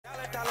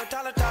Dollar.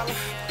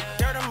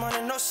 Dirt and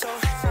money, no soul.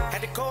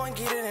 Had to go and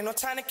get it, ain't no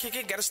time to kick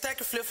it. Got a stack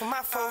of flip for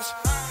my foes.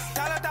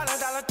 Dollar.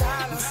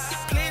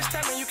 Please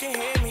tell me you can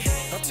hear me.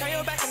 Don't turn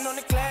your back and don't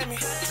neglect me.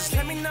 Just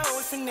let me know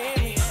if you need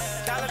me.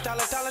 Dollar.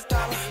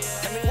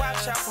 Let me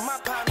watch out for my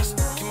partners.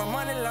 Keep my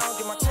money long,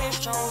 get my team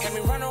strong. Let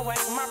me run away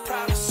from my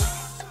problems.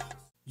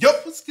 Yo,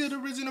 what's good,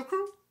 original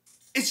crew?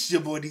 It's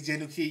your boy DJ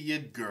Nuki, your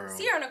girl.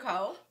 Sierra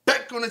Nicole.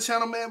 Back on the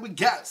channel, man. We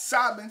got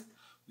Sidemen.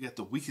 We got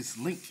the weakest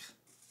link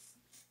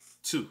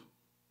 2.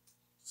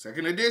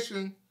 Second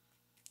edition.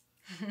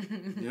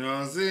 You know what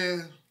I'm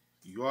saying?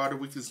 You are the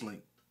weakest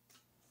link.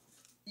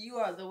 You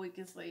are the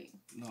weakest link.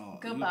 No.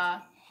 Goodbye.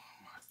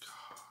 Oh my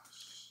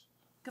gosh.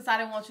 Because I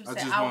didn't want you to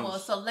say I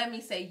was, so let me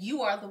say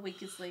you are the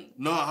weakest link.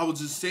 No, I was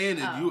just saying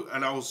that you,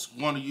 and I was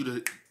wanting you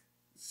to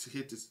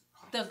hit this.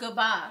 The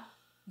goodbye.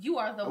 You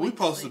are the weakest link. We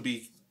supposed to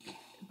be.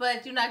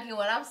 But you're not getting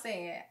what I'm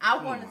saying.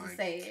 I wanted to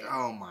say it.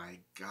 Oh my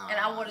God. And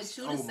I wanted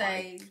you to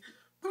say.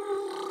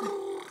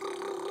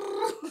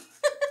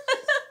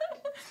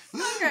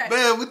 Okay.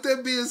 Man, with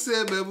that being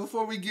said, man,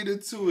 before we get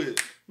into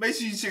it, make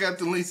sure you check out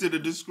the links in the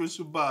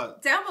description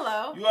box. Down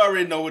below. You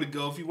already know where to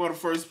go. If you want the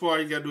first part,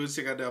 you gotta do is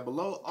check out down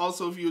below.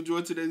 Also, if you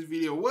enjoyed today's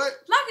video, what?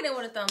 Lock it in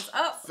with a thumbs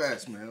up.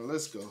 Fast, man.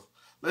 Let's go.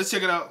 Let's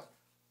check it out.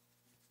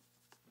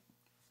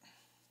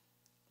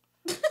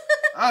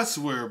 I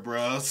swear,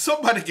 bro.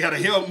 Somebody gotta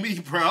help me,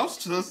 bro. I'm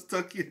still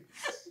stuck in.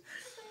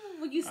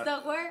 Well, you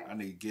stuck where? I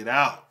need to get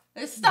out.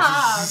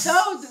 Stop.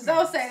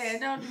 Don't say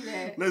that. Don't do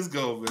that. Let's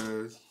go,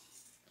 man.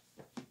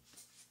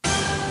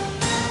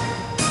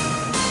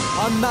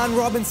 I'm Man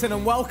Robinson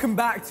and welcome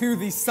back to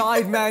the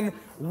Sidemen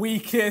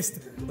Weakest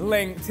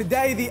Link.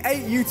 Today, the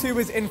 8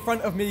 YouTubers in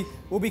front of me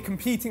will be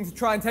competing to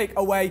try and take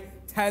away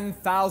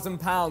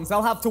 £10,000.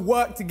 They'll have to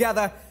work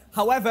together.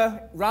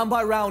 However, round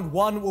by round,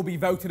 one will be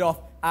voted off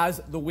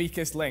as the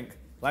weakest link.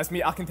 Let's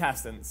meet our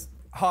contestants.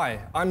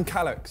 Hi, I'm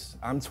Calix.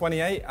 I'm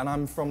 28 and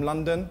I'm from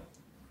London.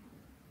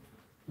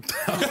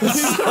 Who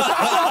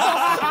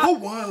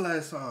won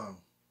last time?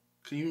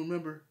 Can you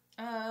remember?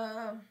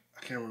 I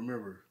can't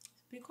remember.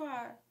 Be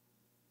quiet.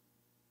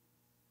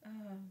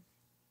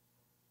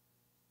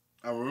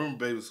 I remember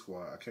Baby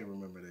Squad. I can't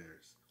remember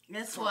theirs.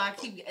 That's what I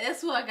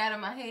got in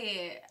my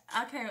head.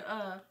 I can't.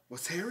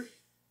 What's Harry?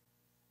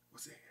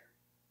 What's it?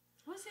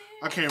 What's it?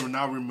 I can't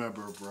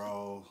remember,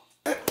 bro.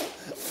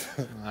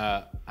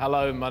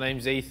 Hello, my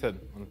name's Ethan.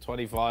 I'm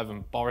 25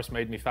 and Boris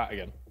made me fat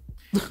again.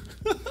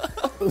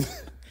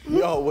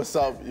 Yo, what's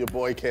up? Your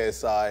boy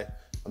KSI.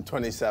 I'm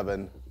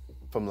 27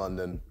 from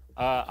London.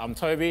 I'm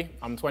Toby.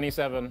 I'm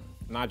 27.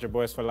 Niger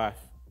Boys for life.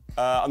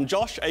 I'm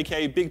Josh,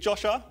 aka Big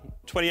Josher,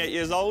 28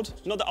 years old.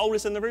 Not the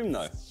oldest in the room,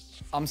 though.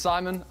 I'm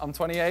Simon, I'm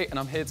 28, and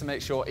I'm here to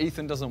make sure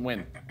Ethan doesn't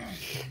win.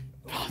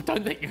 I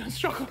don't think you're going to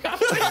struggle.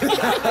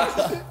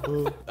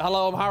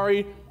 Hello, I'm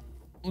Harry.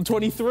 I'm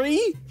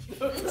 23.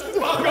 Fuck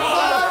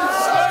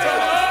off!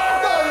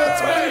 No, you're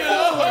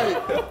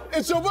 24, mate.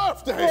 It's your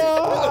birthday.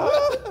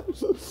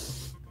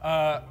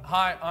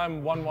 Hi,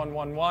 I'm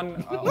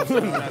 1111, also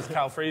known as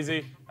Cal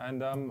Freezy,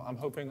 and I'm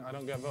hoping I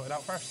don't get voted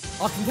out first.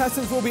 Our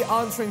contestants will be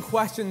answering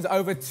questions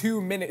over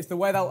 2 minutes. The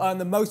way they'll earn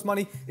the most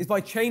money is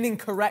by chaining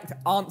correct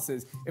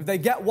answers. If they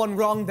get one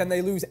wrong, then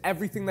they lose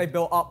everything they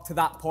built up to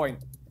that point.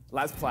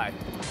 Let's play.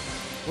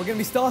 We're going to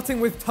be starting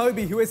with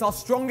Toby, who is our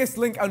strongest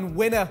link and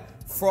winner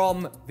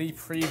from the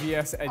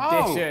previous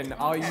edition.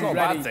 Are you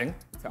ready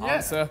to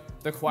answer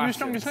the question? You're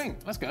strongest link.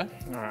 Let's go.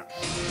 All right.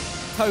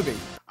 Toby.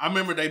 I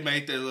remember they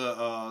made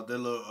I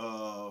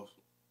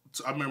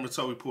remember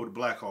Toby pulled a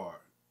black card.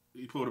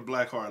 He pulled a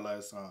black card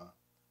last time.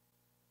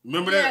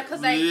 Remember that?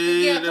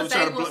 They were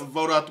trying to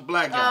vote out the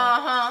black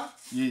guy.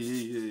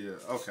 Yeah.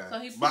 Okay.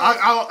 So but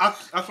I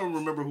can't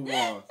remember who won.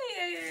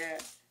 Yeah.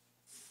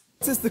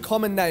 What is the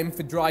common name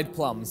for dried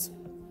plums?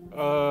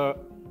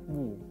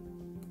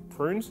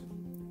 Prunes?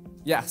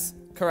 Yes,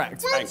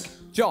 correct. Thanks.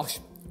 Josh,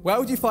 where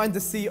would you find the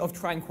Sea of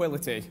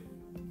Tranquility?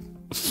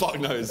 Fuck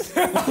knows.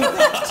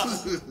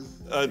 pass.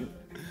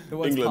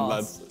 England,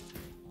 lads.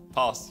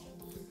 Pass.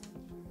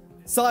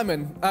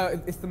 Simon,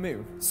 it's the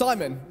moon.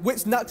 Simon,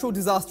 which natural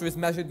disaster is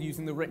measured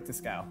using the Richter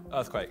scale?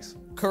 Earthquakes.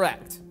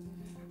 Correct.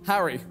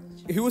 Harry,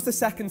 who was the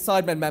second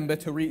Sidemen member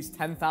to reach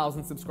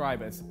 10,000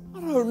 subscribers? I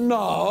don't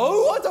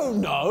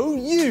know.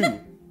 You.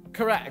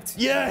 Correct.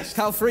 Yes.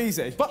 Cal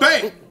Freezy.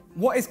 Bang!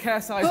 What is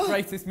KSI's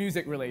greatest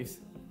music release?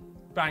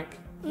 Bank.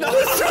 No.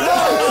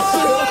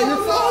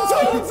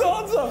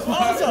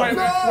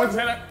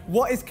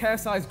 What is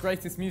KSI's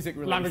greatest music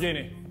release?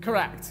 Lamborghini.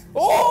 Correct.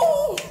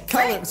 Oh!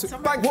 Calix,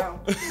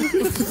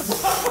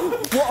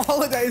 what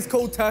holiday is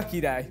called Turkey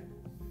Day?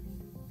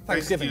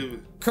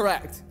 Thanksgiving.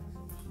 Correct.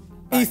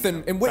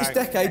 Ethan, in which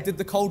decade did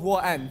the Cold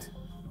War end?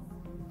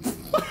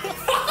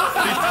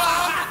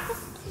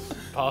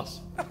 Pass.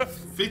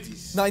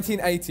 50s.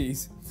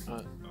 1980s.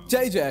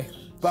 JJ.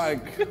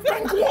 Bank.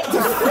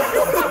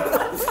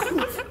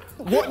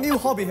 What new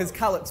hobby has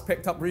Calix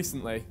picked up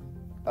recently?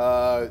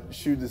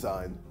 Shoe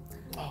design.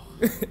 Oh.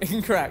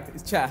 Incorrect,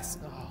 it's chess.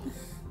 Oh.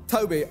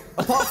 Toby,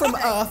 apart from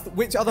Earth,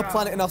 which other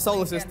planet in our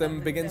solar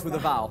system begins with a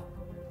vowel?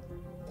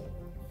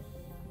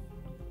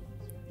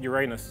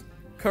 Uranus.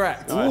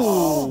 Correct. Nice.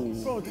 Oh,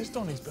 bro, this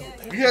Donnie's built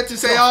there. You have to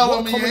say all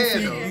on What your common head,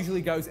 food though.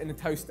 usually goes in a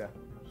toaster?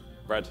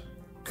 Bread.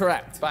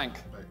 Correct. Bank.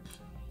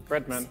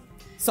 Bread, man.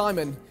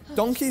 Simon,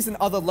 donkeys and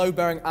other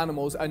load-bearing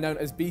animals are known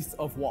as beasts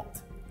of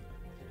what?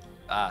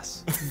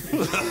 Ass.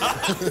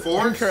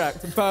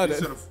 Incorrect.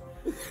 Burden.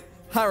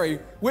 Harry,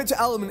 which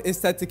element is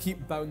said to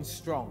keep bones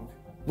strong?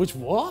 Which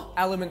what?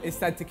 Element is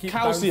said to keep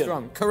Calcium. bones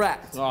strong.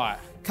 Correct. All right.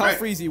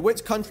 Calfreezy,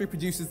 which country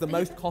produces the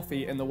most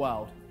coffee in the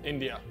world?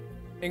 India.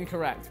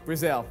 Incorrect.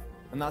 Brazil.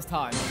 And that's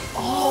time.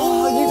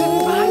 You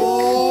didn't bang.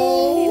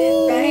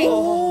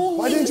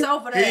 Why didn't you?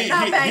 Over there.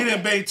 He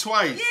didn't bang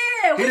twice.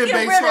 Yeah, he we didn't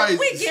getting bang rid of. twice.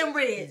 We getting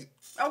rid.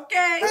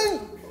 Okay.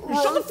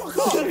 Shut the fuck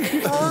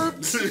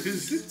up.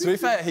 To be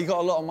fair, he got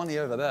a lot of money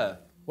over there.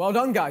 Well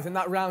done, guys. In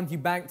that round, you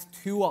banked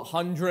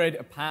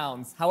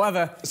 £200.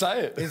 However, Is that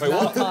it? it's Wait,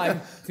 now what?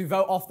 time to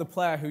vote off the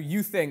player who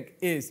you think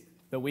is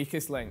the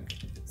weakest link.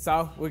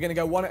 So we're going to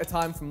go one at a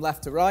time from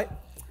left to right.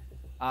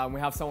 We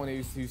have someone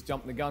who's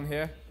jumped the gun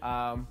here.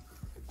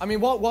 I mean,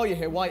 while you're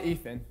here, why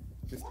Ethan?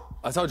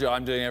 I told you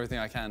I'm doing everything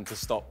I can to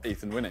stop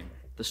Ethan winning.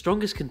 The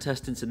strongest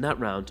contestants in that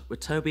round were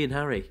Toby and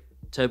Harry.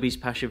 Toby's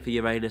passion for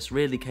Uranus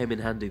really came in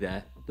handy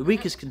there. The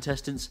weakest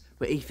contestants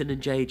were Ethan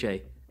and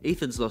JJ.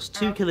 Ethan's lost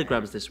 2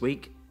 kilograms this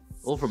week,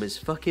 all from his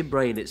fucking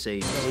brain, it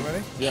seems. Are we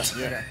ready? Yeah.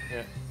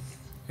 Who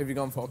have you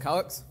gone for,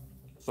 Calix?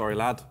 Sorry,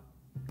 lad.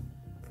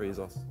 Freeze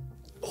us.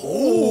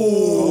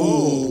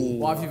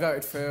 Why have you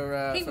voted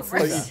for Don't you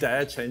Fraser?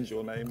 dare change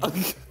your name.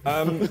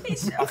 I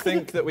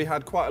think that we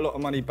had quite a lot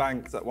of money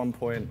banked at one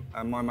point,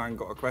 and my man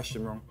got a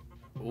question wrong.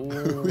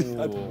 We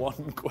had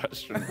one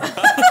question.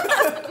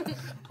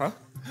 Huh?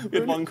 We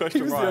had one question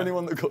He was right. the only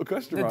one that got a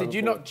question right. Did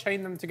you before. not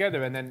chain them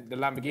together and then the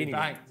Lamborghini?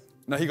 Bang.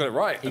 No, he got it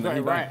right. He got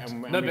it right.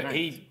 No, but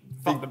he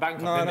fucked the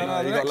bank up,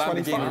 didn't he? He got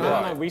Lamborghini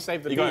right. No, we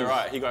saved the He got it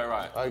right. He got it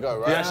right. I got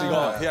it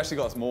right. He actually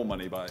got us more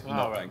money by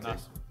not right,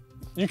 banking.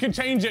 You can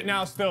change it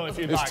now still if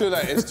you'd like. It's too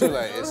late. It's too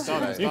late. It's too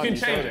late. You can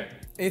change it.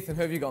 Ethan,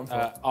 who have you gone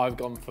for? I've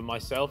gone for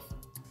myself.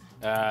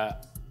 I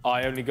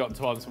only got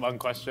to answer one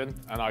question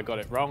and I got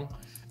it wrong.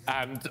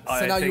 And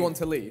So now you want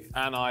to leave?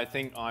 And I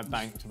think I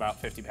banked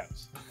about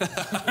 £50.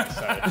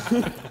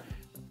 So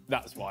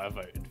that's why I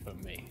voted for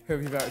me. Who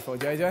have you voted for,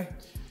 JJ?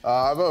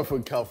 I voted for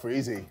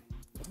Calfreezy.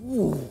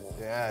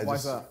 Yeah.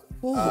 Why's that?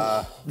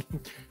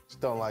 Just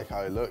don't like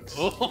how he looks.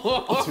 To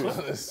be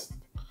honest.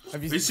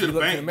 Have you He should have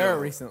looked in the banked, mirror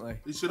though. recently?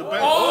 He should have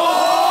banked.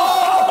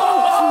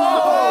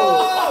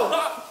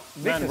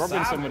 Man,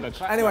 Robinson with a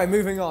track. Anyway,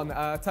 moving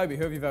on. Toby,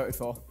 who have you voted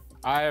for?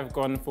 I have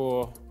gone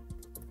for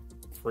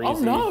Freezy. Oh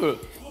no!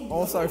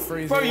 Also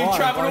Freezy. Bro, you Why?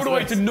 travelled all the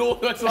way Vice to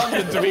North West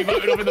London to be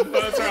voted off in the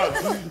first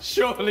round.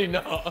 Surely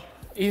not.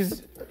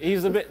 He's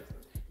a bit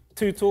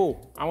too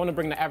tall. I want to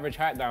bring the average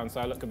height down so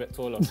I look a bit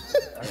taller. Okay,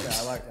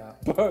 I like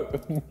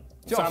that.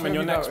 Josh, Simon, who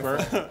you're have you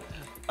next, voted bro.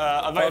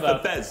 I voted for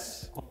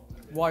Bez. for?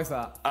 Why is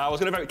that? I was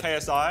going to vote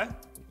KSI,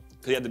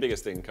 because he had the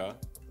biggest thinker.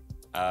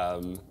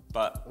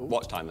 But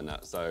watch time in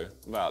that, so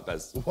about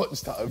Bez.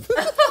 Watch time.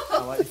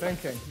 I like your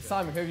thinking.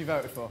 Simon, who have you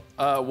voted for?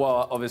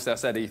 Well, obviously I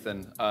said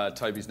Ethan.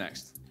 Toby's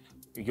next.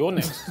 You're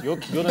next. You're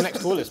the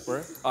next tallest,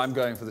 bro. I'm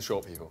going for the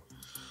short people.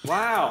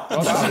 Wow.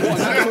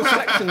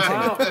 Selection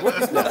team.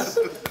 What is this?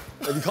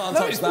 You can't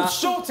touch that.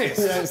 Shortest.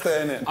 Yeah, it's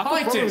there, innit?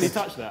 I could probably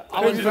touch that.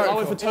 I went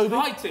for Toby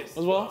as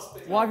well.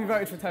 Why have you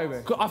voted for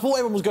Toby? I thought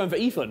everyone was going for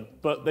Ethan,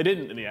 but they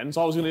didn't in the end,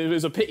 so it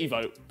was a pity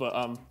vote.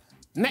 But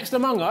next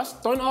among us,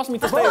 don't ask me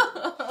to stay.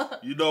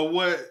 You know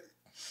what?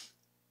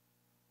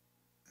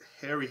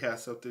 Harry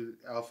has something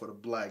out for the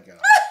black guy.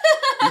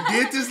 He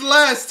did this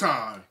last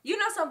time. You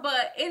know something,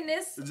 but in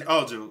this... It's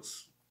all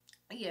jokes.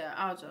 Yeah,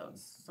 all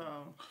jokes,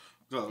 so...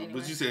 Go, Anyway.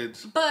 but you said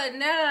But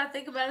now that I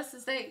think about it,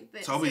 since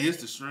Toby is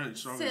the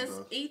strongest since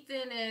though.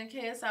 Ethan and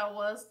KSI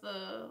was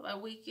the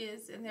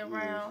weakest in their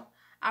round,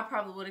 I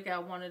probably would have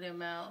got one of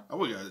them out. I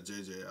would have got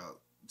JJ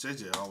out.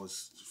 JJ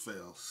always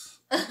fails.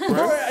 And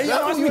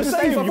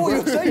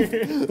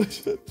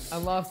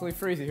lastly,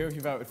 Freezy, who have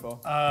you voted for?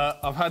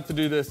 I've had to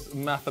do this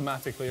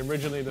mathematically.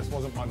 Originally, this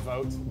wasn't my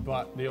vote,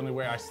 but the only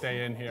way I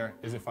stay in here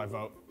is if I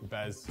vote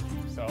Bez.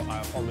 So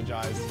I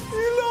apologise.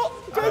 You lot!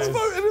 Bez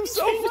voted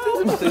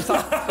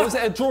himself out. Was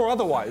it a draw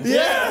otherwise?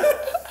 Yeah!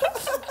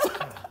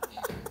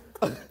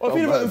 Well, if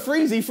you'd voted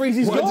Freezy,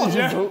 Freezy's gone.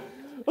 Yeah.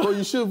 Well,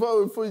 you should have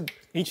voted for...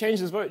 He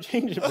changed his vote.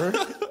 Change it, bro.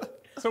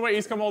 So wait,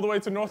 he's come all the way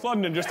to North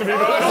London just to be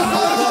voted.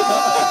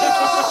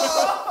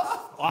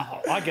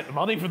 I get the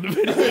money from the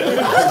video.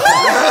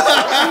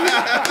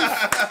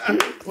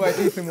 Wait,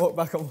 Ethan, walk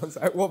back on one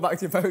side. Walk back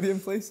to your podium,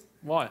 please.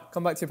 Why?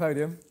 Come back to your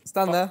podium.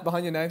 Stand there,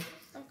 behind your name.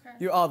 Okay.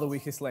 You are the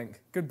weakest link.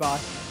 Goodbye.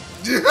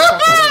 We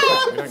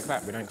don't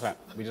clap. We don't clap.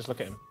 We just look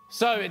at him.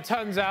 So it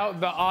turns out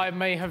that I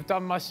may have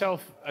done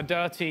myself a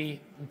dirty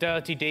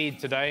deed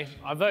today.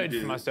 I voted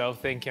for myself,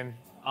 thinking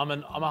I'm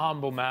a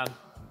humble man,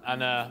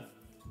 and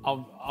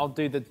I'll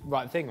do the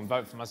right thing and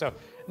vote for myself.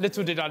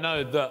 Little did I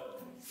know that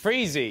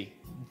Freezy,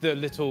 the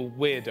little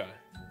weirdo,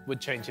 would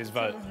change his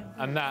vote,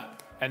 and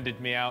that ended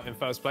me out in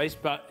first place.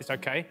 But it's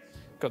okay.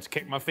 Got to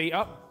kick my feet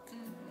up.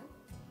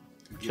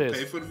 Get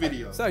paid for the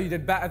video. So you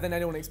did better than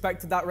anyone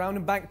expected that round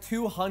and banked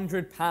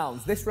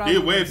 £200. This round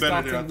Did way is better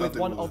than I starting thought with they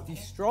one would. of the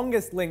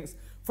strongest links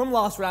from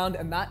last round,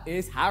 and that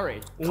is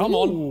Harry. Come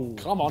on.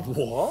 Come on.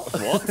 What?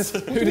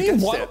 Who do you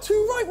mean?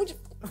 Two right? Would you...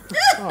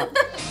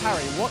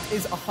 Harry, what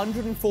is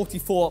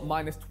 144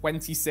 minus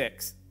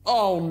 26?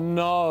 Oh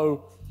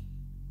no.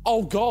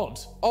 Oh God.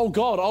 Oh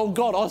God. Oh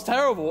God. Oh, it's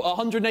terrible.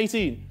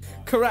 118.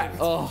 Correct.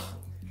 Oh.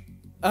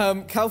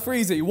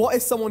 Calfreezy, what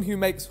is someone who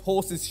makes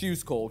horses'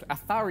 shoes called? A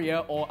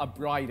farrier or a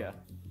brider?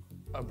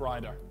 A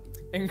brider.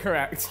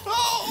 Incorrect.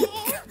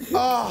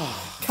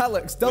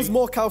 Calix, does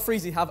more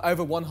Calfreezy have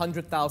over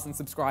 100,000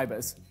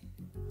 subscribers?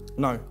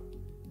 No.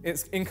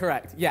 It's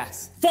incorrect.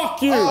 Yes.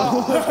 Fuck you!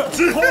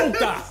 Hold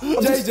that!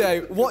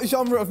 JJ, what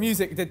genre of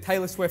music did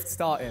Taylor Swift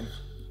start in?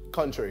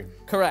 Country.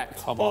 Correct.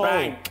 Come on.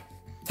 Bank.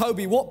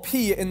 Toby, what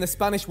P in the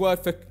Spanish word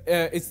for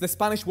is the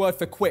Spanish word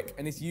for quick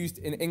and is used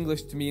in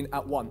English to mean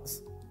at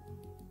once?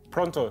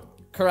 Pronto.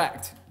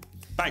 Correct.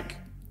 Bank.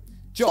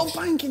 Josh,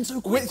 Stop banking so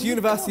quick. which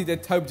university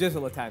did Tobe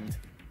Jizzle attend?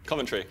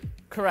 Coventry.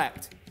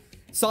 Correct.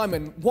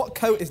 Simon, what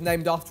coat is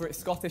named after its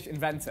Scottish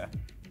inventor?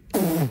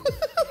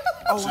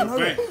 Oh, I know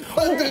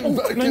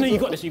it. No, you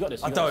got this. You got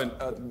this. I don't.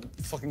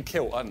 Fucking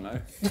kilt. I don't know.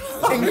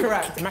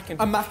 Incorrect.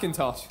 A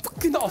Macintosh.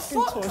 Not a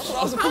Macintosh.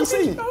 That was a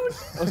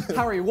PC.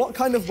 Harry, what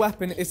kind of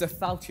weapon is a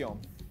falchion?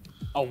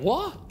 A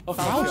what? A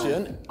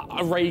falchion?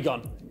 A ray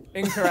gun.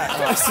 Incorrect.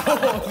 That's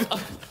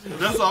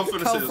all I'm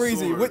finna say.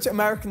 Calfreezy, which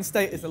American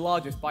state is the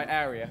largest by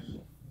area?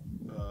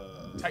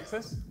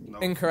 Texas? No.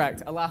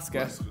 Incorrect.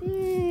 Alaska.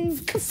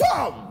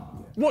 Confirm!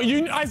 What,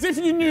 you, as if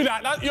you knew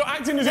that? You're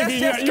acting as if you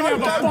knew that. You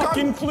have a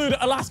fucking clue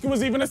that Alaska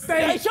was even a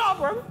state. Hey, shut up,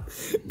 bro.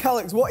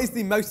 Calix, what is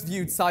the most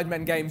viewed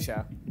Sidemen game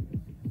show?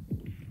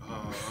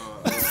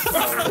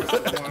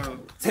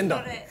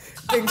 Tinder.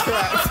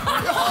 Incorrect.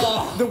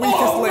 The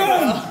weakest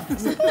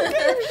link.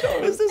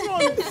 Is this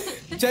one?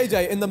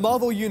 JJ, in the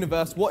Marvel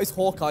universe, what is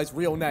Hawkeye's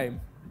real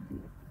name?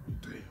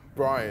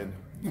 Brian.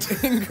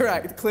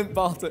 Incorrect. Clint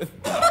Barton.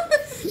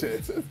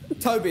 Shit.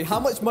 Toby, how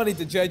much money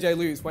did JJ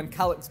lose when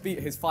Calix beat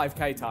his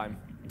 5K time?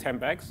 10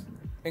 bags.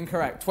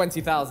 Incorrect.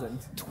 20,000.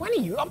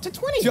 20? You up to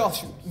 20?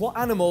 Josh, what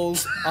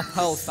animals are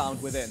pearls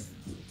found within?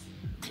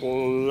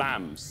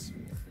 Lambs.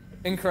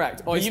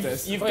 Incorrect.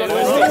 Oysters. You've got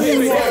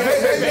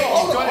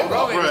it.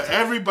 Bro,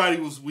 everybody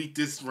was weak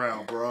this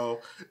round, bro.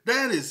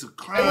 That is a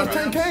crime. It was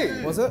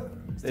 10K. Was it?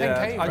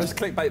 Yeah, I just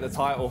clickbait the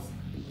title.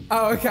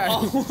 Oh, okay.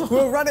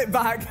 We'll run it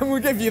back and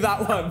we'll give you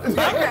that one.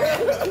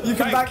 You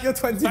can back your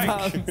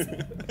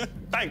 £20.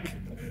 Bank.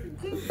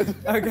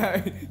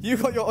 Okay, you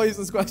got your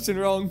oysters question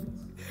wrong,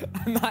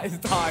 and that is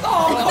time.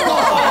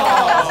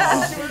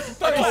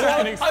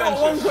 I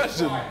got one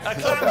question. A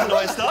clam and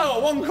oyster. I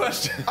got one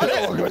question. I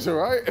got one question,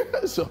 right?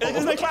 So,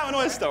 Is it a clam and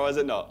oyster or is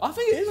it not? I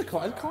think it is a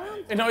clam.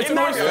 No, it's an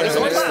oyster. It's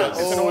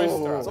an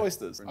oyster. It's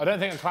oysters. I don't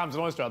think a clam's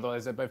an oyster,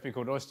 otherwise they'd both be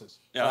called oysters.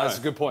 Yeah, That's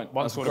a good point.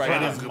 One's called a great.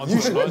 clam, one's called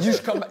an oyster. You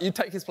should come back. You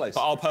take his place.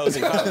 But our pearls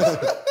and clams.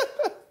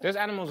 There's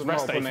animals with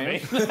Rest multiple day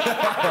for names. me.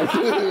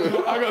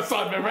 I got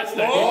Sidemen rest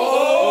day.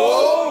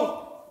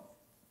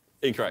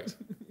 Incorrect.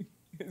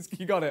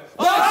 You got it.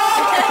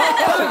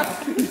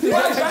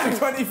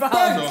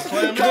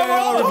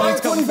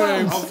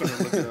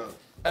 £20.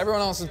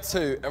 Everyone answered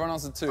two. Everyone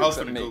answered two I was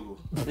except finna me. Google.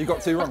 You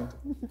got two wrong.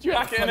 You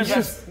had to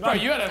invest. Bro,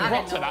 you had a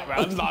rotter that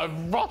round. Like,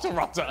 rotter.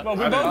 Well,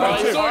 we both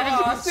got two.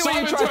 I see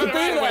what you tried to do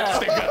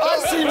there.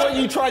 I see what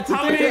you tried to do there.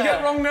 How many did you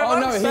get wrong there? Oh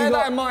no, Bear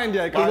that in mind,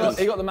 yeah.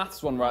 He got the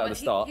maths one right at the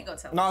start. He got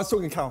tell. No, I was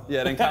talking Cal.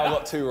 Yeah, then Cal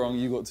got two wrong.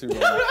 You got two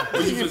wrong.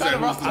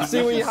 I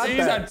See what you had He's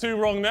there. had two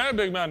wrong there,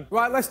 big man.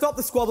 Right, let's stop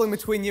the squabbling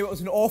between you. It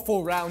was an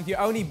awful round. You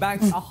only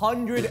banked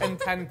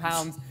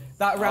 £110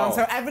 that round.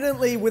 So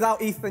evidently,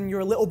 without Ethan, you're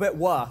a little bit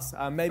worse.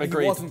 Maybe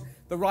Agreed. he wasn't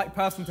the right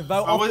person to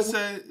vote. I would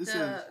say it's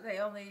They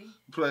only.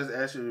 players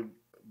actually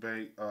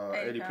bank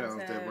 80 pounds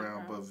that that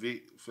round, but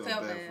Vic felt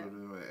bad bad. for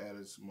them and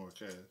added some more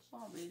cash.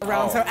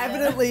 Round. So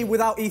evidently,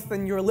 without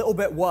Ethan, you're a little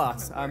bit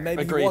worse.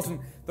 Maybe Agreed. he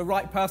wasn't the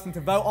right person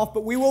to vote off,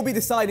 but we will be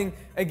deciding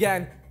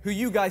again who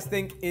you guys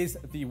think is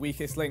the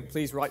weakest link.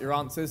 Please write your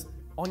answers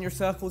on your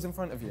circles in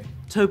front of you.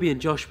 Toby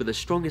and Josh were the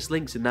strongest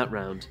links in that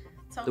round.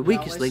 The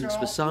weakest links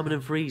were Simon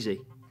and Freezy,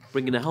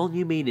 bringing a whole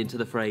new meaning to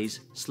the phrase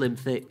slim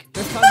thick.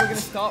 This time we're going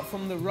to start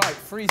from the right.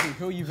 Freezy,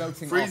 who are you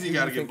voting off? Freezy Who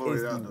gotta do you get think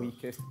is voted out, the though.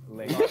 weakest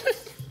link?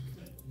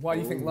 Why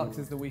do you think Lux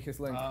is the weakest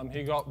link?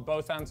 He got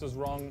both answers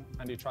wrong,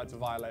 and he tried to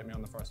violate me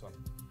on the first one.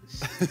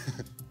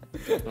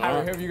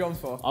 Harry, who have you gone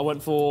for? I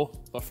went for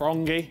the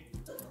Frongy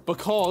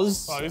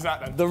because Oh, who's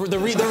that then? the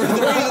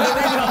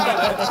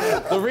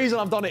reason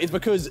I've done it is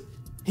because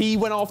he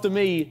went after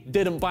me,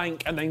 didn't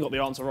bank, and then got the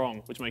answer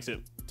wrong, which makes it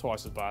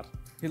twice as bad.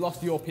 He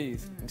lost your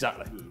peas.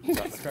 Exactly.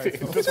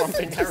 That's one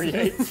thing Harry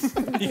hates.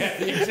 Yeah,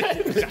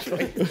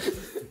 exactly.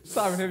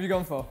 Simon, who have you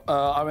gone for?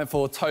 I went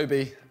for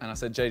Toby, and I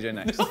said JJ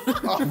next.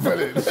 I'm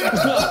brilliant.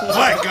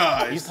 Black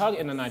guys. He's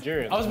targeting the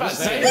Nigerian. I was about to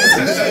say.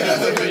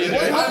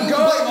 I'm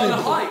going on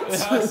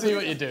heights. I see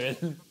what you're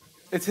doing.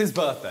 It's his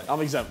birthday.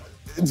 I'm exempt.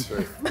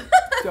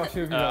 Josh,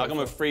 who have you I'm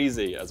a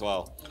Freezy as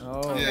well.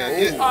 Oh.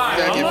 It's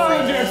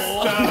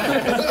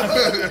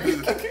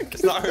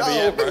not over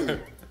yet, bro.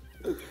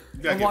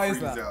 And why is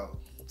that?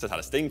 Just had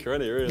a stinker,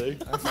 innit, really?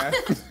 Okay.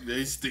 Yeah,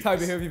 he stinks.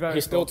 Toby, who have you voted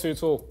He's still too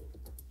tall.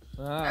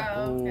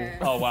 Okay.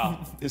 Oh,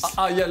 wow.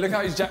 Yeah, look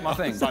how he's jacked my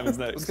thing. Simon's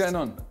next. What's going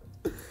on?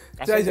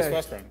 JJ. This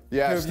first round.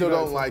 Yeah, I still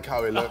don't like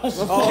how it looks.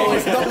 Oh,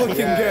 it's not looking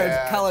good.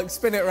 Calix,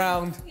 spin it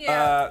round.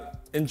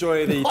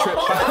 Enjoy the trip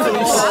back to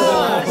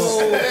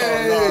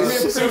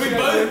So we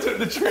both took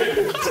the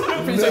trip.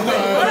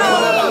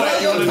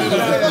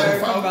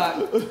 Come back.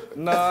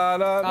 No.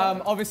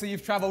 Obviously,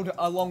 you've travelled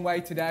a long way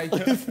today.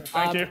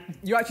 Thank you.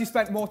 You actually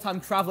spent more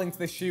time travelling to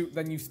the shoot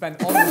than you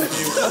spent on the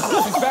shoot,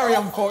 which is very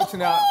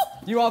unfortunate.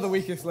 You are the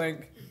weakest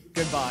link.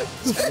 Goodbye.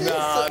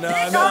 No.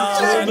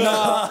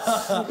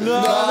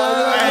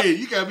 Hey,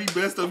 you gotta be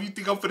messed up. You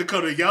think I'm finna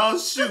come to y'all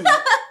shoot?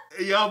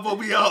 And y'all vote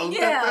me out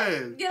that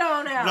fast? Get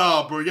on out.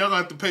 Nah, bro, y'all gonna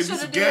have to pay me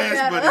some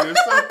gas money or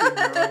something,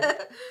 bro.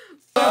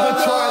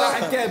 Try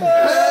that again.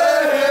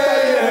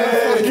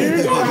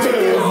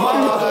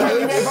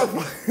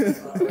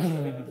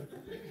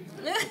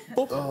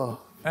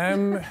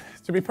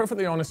 To be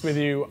perfectly honest with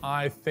you,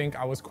 I think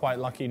I was quite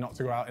lucky not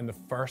to go out in the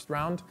first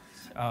round.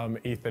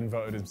 Ethan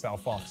voted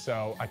himself off,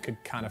 so I could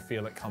kind of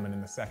feel it coming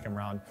in the second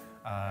round.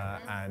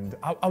 And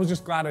I was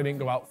just glad I didn't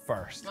go out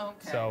first.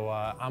 Okay. So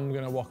I'm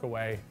gonna walk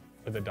away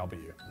with a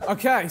W.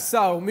 Okay,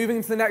 so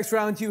moving to the next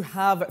round, you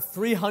have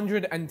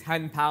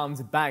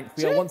 £310 banked.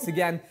 We are once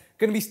again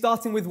going to be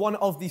starting with one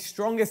of the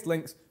strongest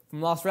links from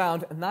last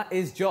round, and that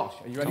is Josh.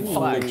 Are you ready to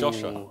play?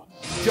 Joshua.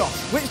 Josh,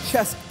 which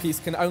chess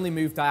piece can only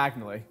move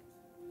diagonally?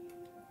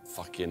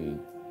 Fucking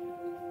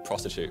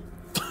prostitute.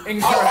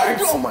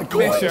 Incorrect. Oh my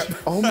god. Bishop.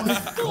 Oh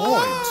my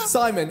god.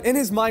 Simon, in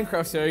his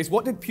Minecraft series,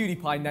 what did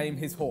PewDiePie name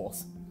his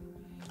horse?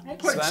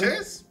 Play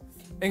chess?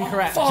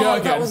 Incorrect. Oh,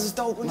 Jurgen. that was a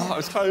dog. No, it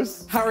was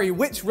close. Harry,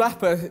 which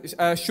rapper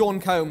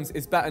Sean Combs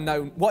is better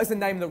known? What is the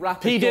name of the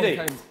rapper P. Sean Diddy.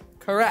 Combs?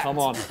 Correct. Come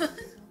on.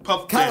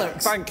 Puff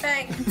Calix. Bank.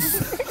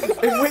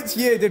 In which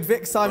year did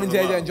Vic, Simon,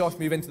 JJ and Josh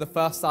move into the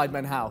first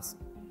Sidemen house?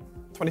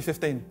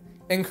 2015.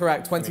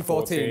 Incorrect.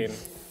 2014.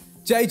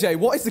 JJ,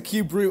 what is the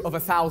cube root of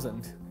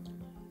 1,000?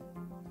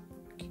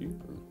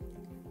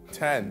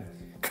 10.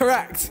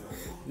 Correct.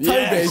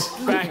 Yes.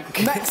 Toby,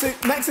 Bank.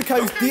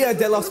 Mexico's Dia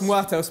de los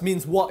Muertos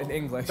means what in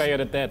English? Day of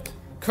the Dead.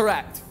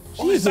 Correct.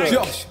 Jesus.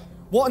 Josh,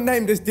 what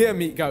name does deer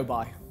meat go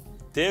by?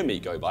 Dear me,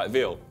 go by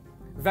veal.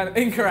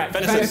 Incorrect.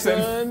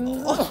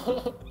 Venison.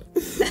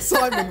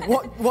 Simon,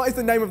 what is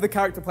the name of the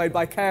character played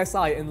by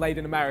KSI in Laid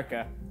in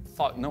America?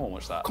 Fuck, no one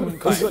watched that.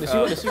 Pass.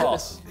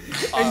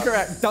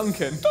 Incorrect.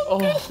 Duncan.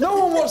 No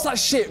one watched that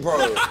shit,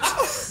 bro.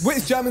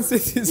 Which German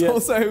city is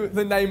also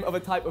the name of a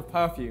type of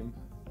perfume?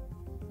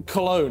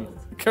 Cologne.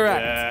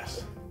 Correct.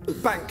 Yes.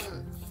 Bank.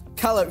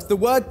 Calix, the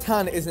word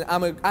tan is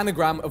an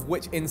anagram of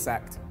which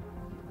insect?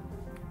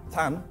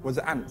 Tan was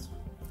it ants?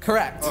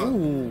 Correct.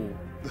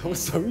 That was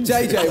so easy.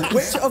 JJ,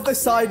 which of the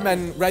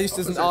Sidemen registered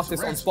as an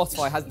artist on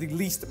Spotify has the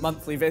least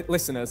monthly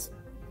listeners?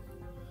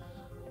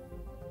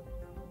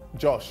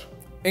 Josh.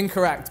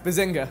 Incorrect.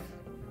 Bazinga.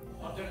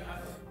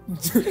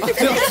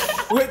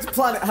 Which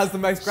planet has the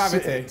most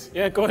gravity?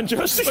 Yeah, go on,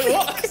 Josh. Wait,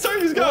 what?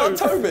 Toby's go.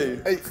 Toby.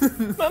 Hey.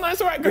 No,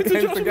 it's all right. Go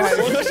to Josh.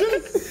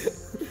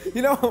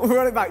 You know what? We're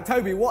running back.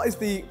 Toby, what is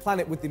the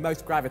planet with the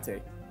most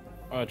gravity?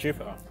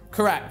 Jupiter.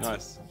 Correct.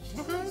 Nice.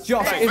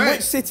 Josh, in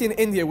which city in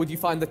India would you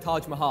find the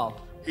Taj Mahal?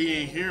 He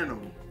ain't hearing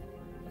them.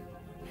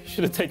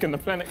 Should have taken the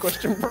planet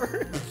question, bro.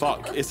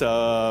 Fuck, it's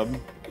And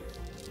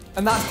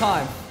that's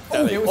time.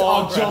 It was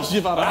Oh, Agra. Josh,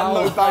 you've had a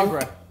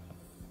Agra.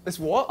 It's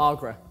what?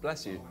 Agra.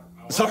 Bless you.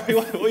 Sorry,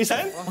 what were you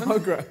saying?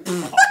 Agra.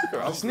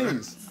 I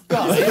sneeze.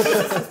 That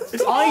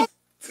nigga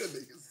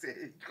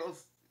said,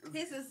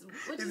 This is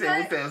what he you said, say?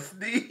 with that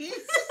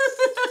sneeze.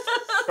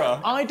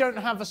 I don't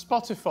have a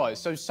Spotify,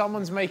 so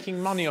someone's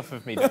making money off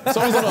of me. Then.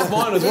 Someone's on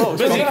mine as well.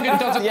 But Ethan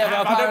doesn't Yeah,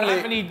 have, but I don't have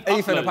apparently, any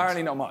Ethan, uploads.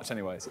 apparently not much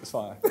anyway, so it's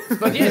fine.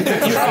 But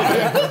yeah, you're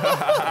right.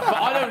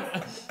 But I don't...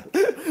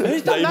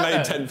 Who's done They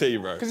that made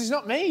 10p, bro. Because it's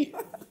not me.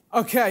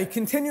 Okay,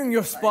 continuing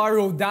your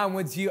spiral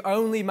downwards, you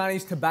only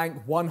managed to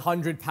bank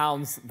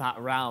 £100 that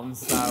round.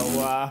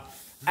 So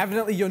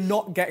evidently you're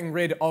not getting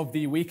rid of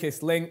the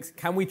weakest links.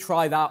 Can we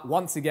try that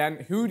once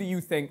again? Who do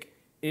you think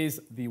is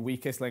the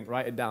weakest link?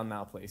 Write it down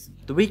now, please.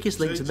 The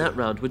weakest links in that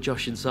round were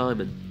Josh and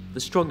Simon.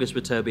 The strongest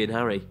were Toby and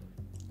Harry.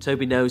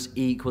 Toby knows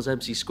E equals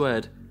MC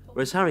squared,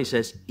 whereas Harry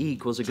says E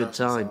equals a good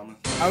time.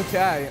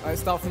 Okay, let's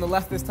start from the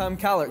left this time.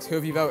 Calix, who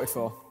have you voted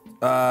for?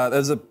 There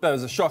was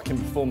a shocking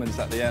performance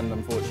at the end,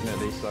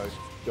 unfortunately, so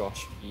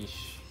Josh.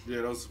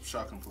 Yeah, that was a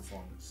shocking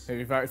performance. Who have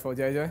you voted for,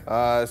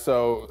 JJ?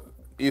 So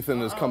Ethan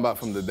has come back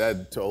from the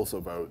dead to also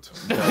vote.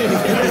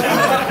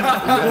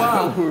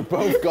 Wow. We've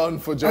both gone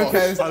for Josh.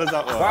 Okay. How does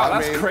that work? Wow,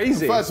 that's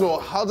crazy. First of all,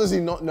 how does he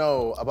not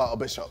know about a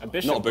bishop? A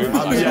bishop. Not a boom.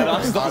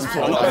 Yeah, that's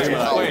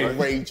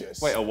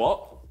outrageous. Wait, a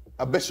what?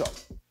 A bishop.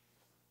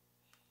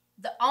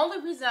 The only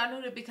reason I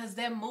knew that because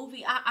that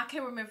movie, I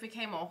can't remember if it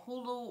came on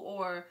Hulu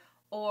or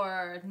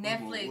or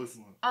Netflix.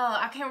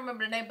 I can't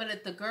remember the name,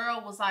 but the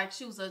girl was like,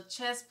 she was a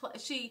chess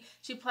she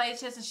played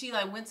chess and she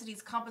like went to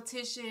these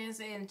competitions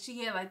and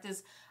she had like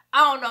this.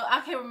 I don't know.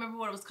 I can't remember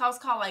what it was called.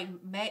 It's called like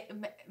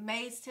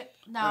Maze.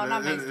 No,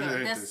 not Maze.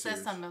 That's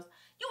something else.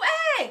 You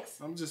asked.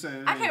 I'm just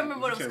saying. I can't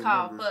remember what it was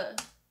called,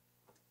 but.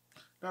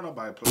 Not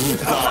nobody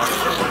plays. No,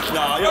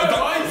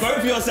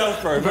 vote for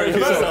yourself, bro. Vote for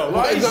yourself.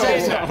 Why are you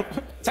saying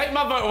that? Take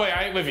my vote away.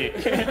 I ain't with you.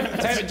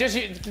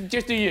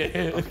 Just do you.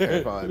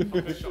 Okay, fine.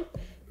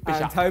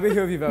 And Toby,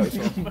 who have you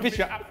voted for?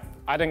 Bishop.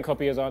 I didn't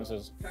copy his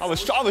answers. I was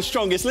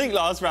strongest link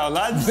last round,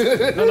 lads.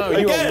 No,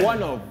 you were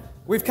one of.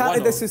 We've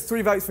counted this as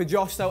 3 votes for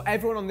Josh, so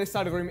everyone on this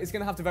side of the room is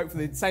going to have to vote for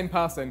the same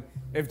person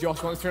if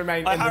Josh wants to remain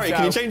in the show. Harry,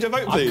 can you change your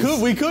vote, please?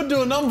 We could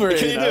do a number.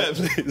 Can you do it,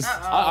 please?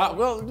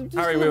 Well,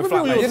 Harry, we were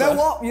flatmates. You know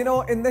what? You know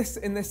what? In this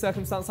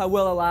circumstance, I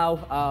will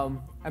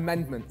allow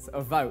amendments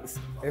of votes.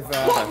 If,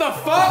 What the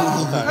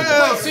fuck?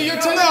 Wait, so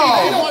you're telling me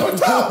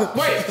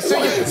Wait,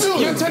 so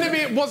you're telling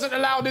me it wasn't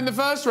allowed in the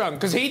first round?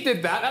 Because he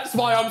did that. That's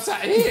why I'm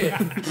sat here.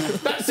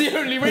 That's the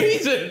only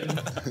reason.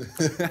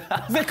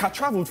 Vic, I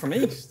travelled from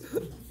East.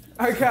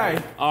 Okay.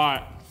 All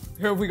right.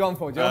 Who have we gone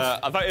for, Josh?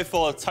 I voted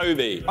for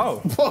Toby.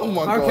 Oh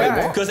my God.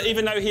 Okay. Because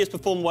even though he has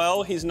performed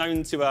well, he's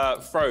known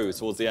to throw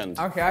towards the end.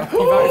 Okay. He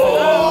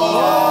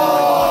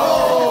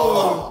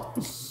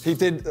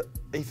voted for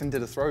Ethan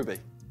did a throwbee.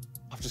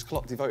 I've just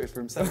clocked he voted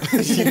for himself.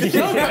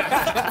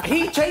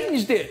 He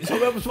changed it,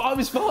 so I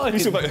was fine. You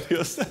still voted for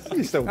yourself.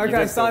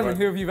 Okay, Simon,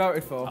 who have you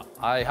voted for?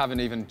 I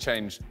haven't even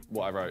changed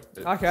what I wrote.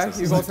 Okay,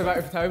 you've also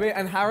voted for Toby.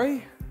 And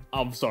Harry?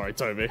 I'm sorry,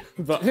 Toby.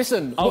 But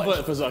listen, I'll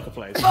vote for Zerka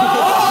Plays.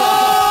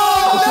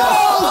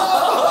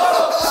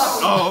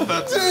 Oh, I'm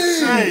about to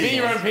say. Be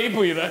your own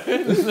people, you know. Switch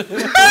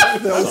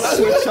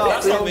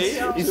up.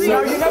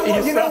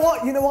 You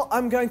know what?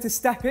 I'm going to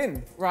step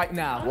in right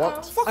now.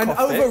 What? And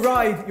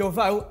override your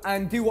vote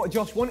and do what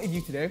Josh wanted you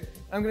to do.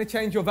 I'm going to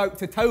change your vote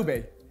to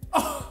Toby.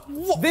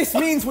 This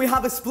means we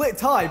have a split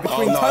tie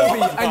between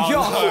Toby and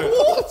Josh.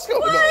 What's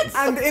going on?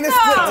 And in a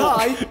split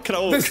tie,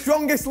 the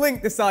strongest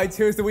link decides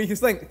who is the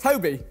weakest link.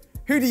 Toby,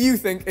 who do you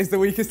think is the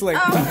weakest link?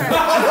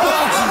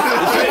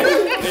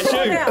 It's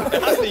you.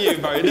 It has to be you,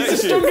 bro.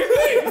 It's you.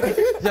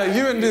 Yeah,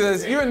 you wouldn't do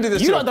this. You wouldn't do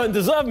this. You don't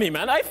deserve me,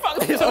 man. I fuck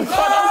this. I'm fine.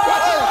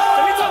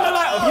 Every time I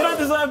light up, you don't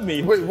deserve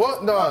me. Wait,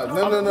 what? No.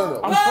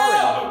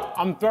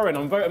 I'm throwing.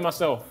 I'm voting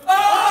myself.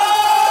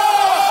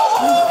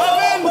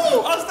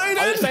 I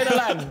didn't say the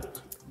land.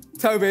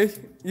 Toby,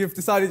 you've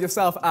decided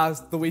yourself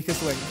as the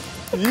weakest link.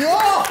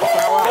 Yeah!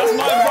 That's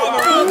my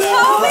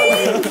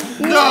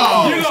brother.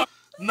 No!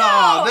 No,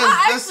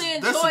 I actually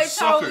enjoy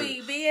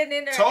Toby being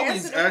in there.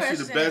 Toby's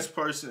actually the best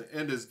person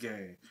in this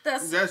game.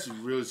 He's actually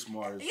really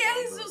smart. Yeah,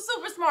 he's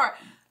super smart.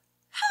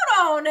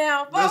 Hold on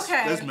now.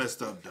 Okay. That's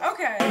messed up, though.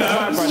 Okay.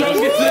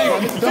 Strongest thing.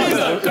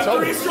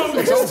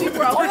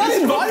 I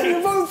didn't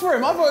even vote for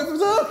him. I voted for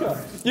Zerka.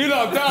 You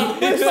know, dumb.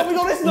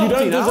 You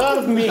don't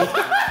deserve me.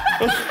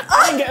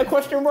 I didn't get a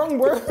question wrong,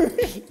 bro.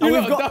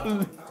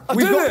 I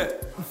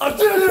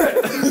did it.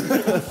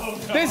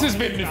 This has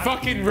been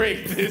fucking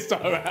rigged this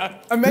time around.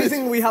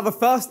 Amazing, we have a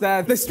first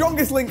there. The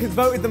strongest link has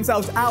voted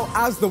themselves out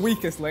as the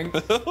weakest link.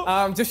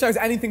 Just shows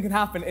anything can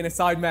happen in a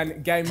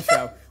Sidemen game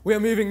show. We are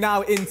moving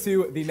now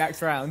into the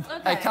next round.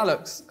 Hey,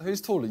 Calix,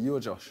 who's taller, you or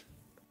Josh?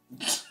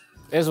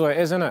 Is what it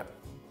is, innit?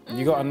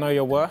 You gotta know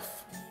your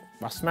worth.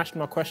 I smashed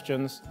my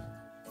questions,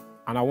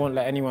 and I won't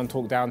let anyone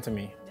talk down to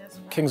me.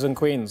 Kings and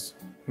queens,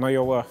 know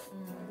your worth.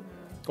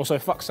 Also,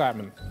 fuck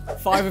Sidemen.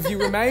 5 of you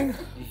remain.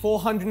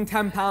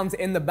 £410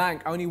 in the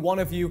bank. Only 1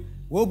 of you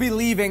will be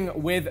leaving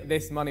with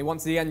this money.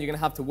 Once again, you're going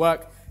to have to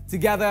work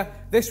together.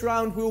 This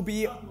round, we'll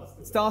be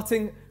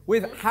starting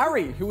with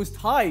Harry, who was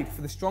tied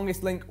for the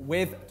strongest link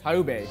with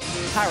Toby.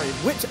 Harry,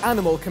 which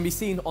animal can be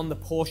seen on the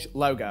Porsche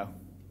logo?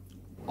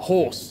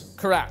 Horse.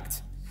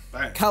 Correct.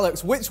 Bang.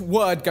 Calix, which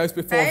word goes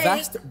before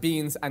vest,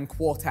 beans, and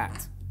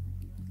quartet?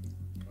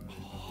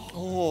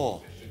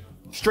 Oh.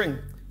 String.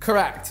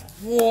 Correct.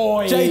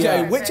 Boy.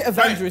 JJ, which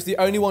Avenger is the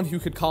only one who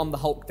could calm the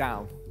Hulk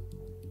down?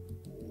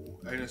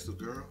 Ain't this the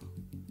girl?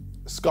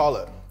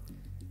 Scarlet.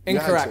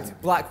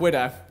 Incorrect. Black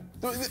Widow.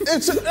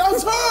 It's her!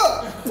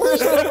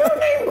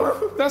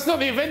 That's not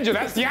the Avenger,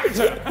 that's the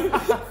actor.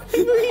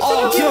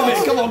 Oh, kill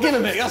him. Come on, give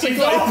him it. That's a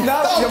good.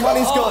 No, your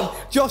money's gone.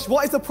 Josh,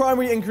 what is the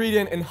primary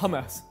ingredient in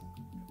hummus?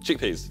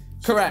 Chickpeas.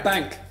 Correct.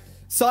 Bank.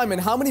 Simon,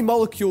 how many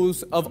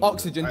molecules of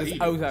oxygen does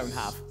ozone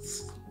have?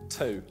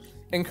 2.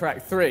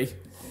 Incorrect. 3.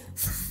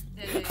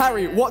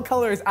 Harry, what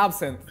colour is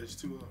absinthe?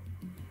 H2O.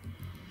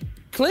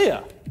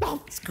 Clear.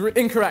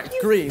 Incorrect.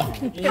 Green.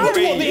 Green. Yeah.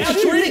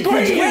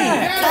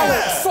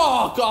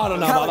 Fuck. I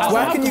don't know about that.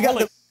 Where can you get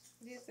the...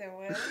 You said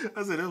what?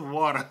 I said, it's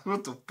water.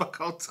 What the fuck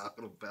I'm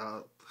talking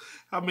about?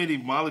 How many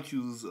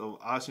molecules of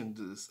oxygen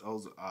does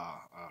ozone?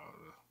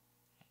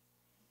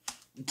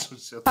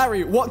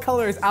 Harry, what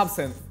colour is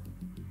absinthe?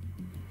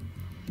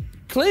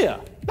 Clear.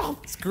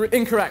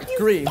 Incorrect.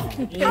 Green.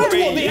 Green. Yeah.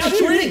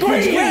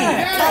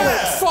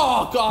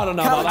 Fuck. I don't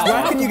know about that.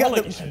 Where can you get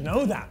the... You should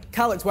know that.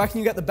 Calix, where can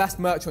you get the best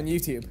merch on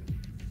YouTube?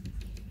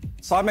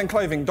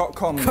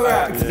 Sidemenclothing.com.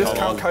 Correct.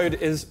 Discount code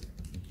is...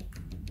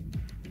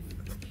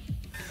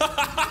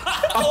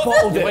 I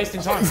bottled it. You're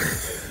wasting time.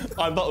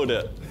 I bottled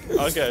it.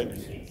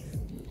 Okay.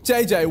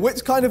 JJ,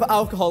 which kind of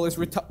alcohol is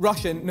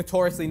Russian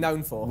notoriously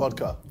known for?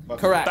 Vodka.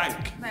 Correct.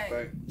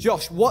 Bank.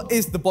 Josh, what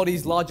is the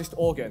body's largest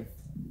organ?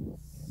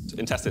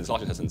 Intestines,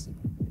 large intestines. Small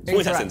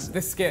Incorrect. intestines.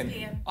 The skin.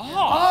 Yeah.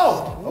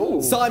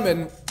 Oh!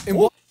 Simon, in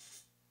what?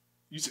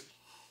 You said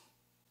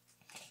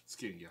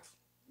skin, yeah.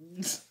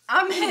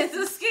 I meant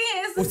the skin.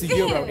 It's the Was the skin.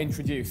 euro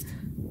introduced?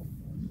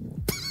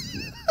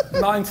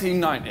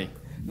 1990.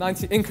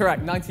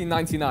 Incorrect,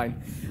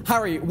 1999.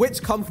 Harry,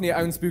 which company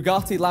owns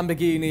Bugatti,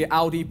 Lamborghini,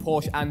 Audi,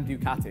 Porsche, and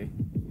Ducati?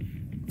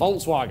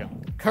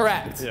 Volkswagen.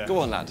 Correct. Yeah. Go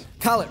on, lad.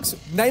 Calix,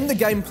 name the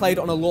game played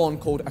on a lawn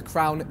called a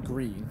crown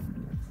green.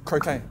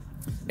 Croquet.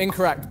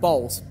 Incorrect,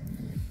 bowls.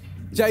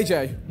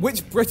 JJ,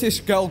 which British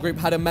girl group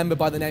had a member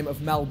by the name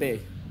of Mel B?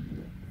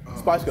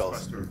 Spice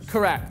Girls.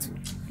 Correct.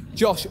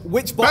 Josh,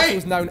 which boxer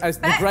was known as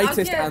the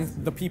greatest and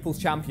the people's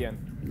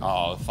champion?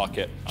 Oh, fuck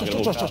it.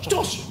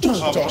 Josh.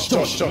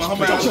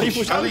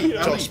 People's Ali,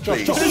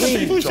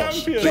 People's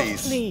champion.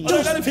 Please.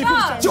 Don't let the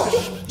people's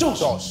champion.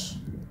 Josh.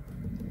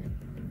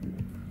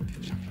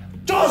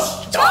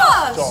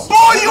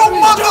 Boy, your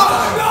mother!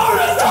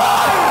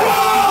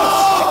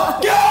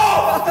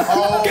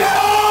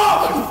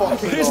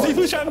 Who's the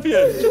people's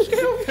champion?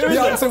 The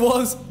answer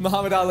was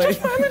Muhammad Ali. He's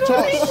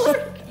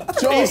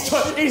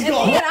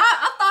gone. Man, I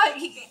thought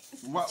he.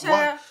 What?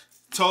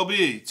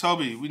 Toby,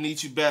 we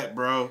need you back,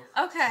 bro.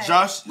 Okay.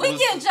 Josh, we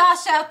get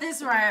Josh out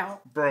this round.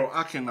 Bro,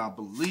 I cannot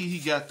believe he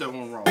got that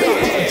one wrong.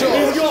 That's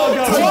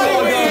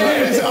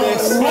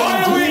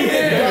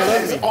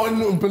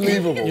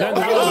unbelievable.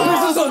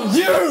 This is on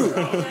you!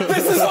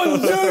 This is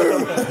on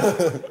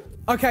you!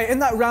 Okay, in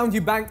that round you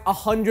banked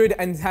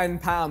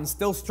 £110,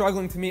 still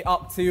struggling to meet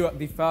up to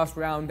the first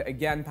round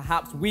again,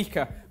 perhaps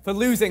weaker for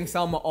losing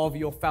some of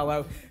your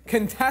fellow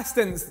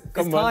contestants.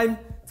 It's time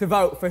to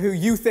vote for who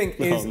you think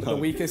is the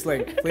weakest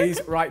link.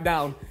 Please write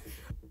down.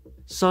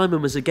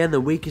 Simon was again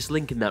the weakest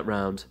link in that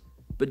round,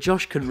 but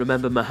Josh couldn't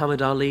remember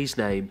Muhammad Ali's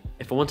name.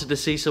 If I wanted to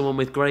see someone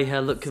with grey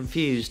hair look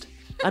confused,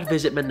 I'd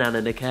visit my nan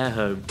in a care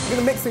home. We're going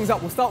to mix things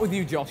up. We'll start with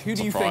you, Josh. Who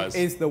do you think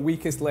is the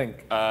weakest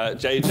link?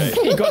 JJ.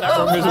 He got that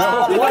from as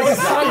well. Why is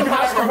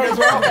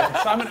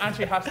that? Simon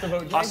actually has to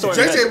vote JJ.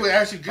 JJ was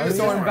actually good. You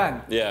saw him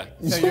Ben? Yeah.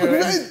 So you're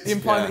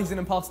implying that he's an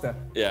imposter?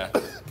 Yeah.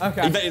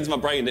 Okay. He bet into my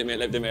brain,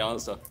 didn't me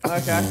answer.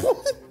 Okay.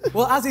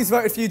 Well, as he's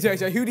voted for you,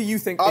 JJ, who do you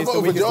think is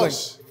the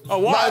weakest link? Oh,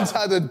 what? Man's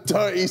had a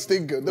dirty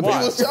stinker. The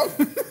people's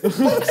champion.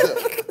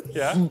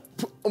 Yeah.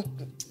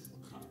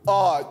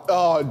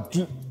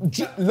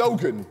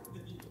 Logan.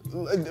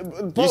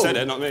 You said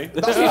it, not me.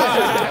 That's You say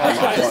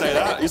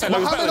that. You said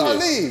Logan's better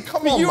Muhammad than you. Ali,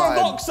 come on, You're man.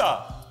 a boxer.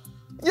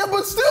 Yeah,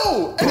 but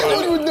still,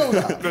 anyone would know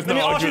that. Let me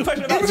ask you a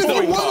question about Even if you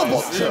touring were a cars.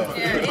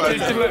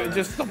 boxer.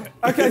 Just stop it.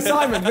 Okay,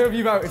 Simon, who have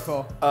you voted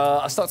for?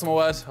 I stuck to my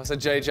word. I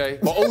said JJ.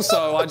 But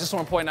also, I just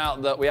want to point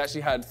out that we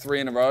actually had 3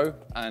 in a row,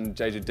 and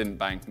JJ didn't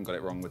bank and got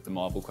it wrong with the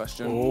marble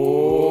question.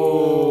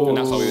 Oh. And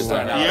that's why we was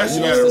throwing out. Yes,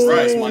 He you lost got the it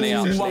most right. money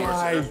out.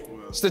 Why?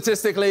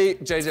 Statistically,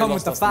 JJ Come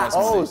lost with the us the most facts.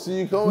 money. Oh, so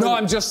you go. No,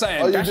 I'm just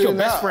saying. Oh, That's you're your doing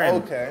best that?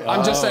 friend. Okay.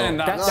 I'm just saying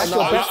that. That's your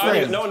best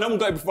friend. No one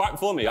got it right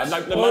before me. I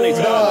had no money to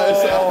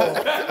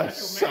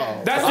That's your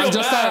man.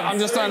 I'm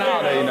just throwing it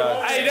out there, you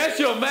know. Hey, that's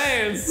your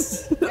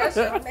man's. That's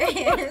your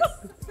man.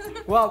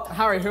 Well,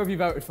 Harry, who have you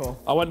voted for?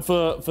 I went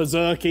for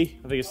Zerky.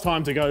 I think it's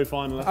time to go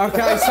finally.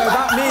 Okay, so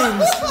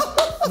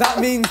that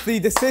means the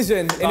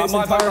decision in its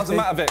My vote doesn't entirety.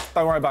 matter, Vic.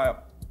 Don't worry about it.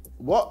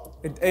 What?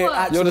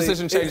 Actually, Your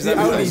decision changes it's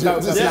the only everything.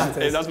 vote that Yeah,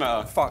 matters. it does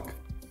matter. Fuck.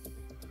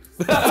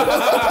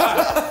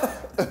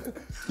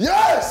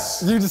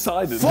 Yes! You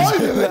decided.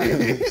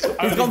 Finally!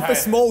 He's gone for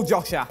small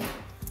Josha.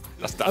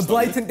 That's A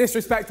blatant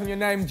disrespect on your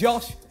name.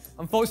 Josh,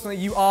 unfortunately,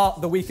 you are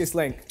the weakest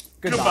link.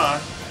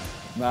 Goodbye.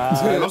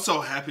 I'm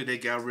so happy they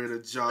got rid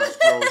of Josh,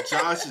 bro.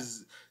 Josh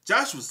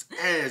was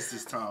ass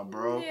this time,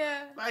 bro.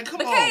 Yeah. Like, come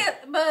But on.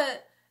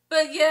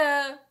 but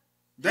yeah.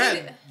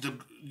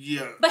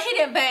 Yeah. But he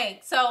didn't bank,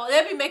 so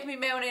that be making me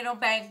mad when they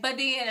don't bank. But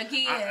then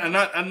again,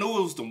 I knew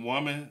it was the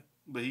woman,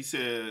 but he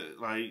said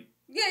like.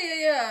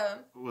 Yeah.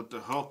 With the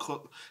whole,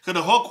 cause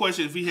the whole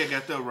question, if he had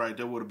got that right,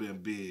 that would have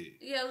been big.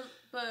 Yeah,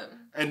 but.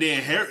 And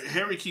then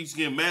Harry keeps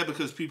getting mad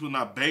because people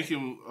not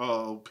banking,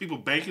 people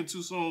banking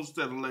too soon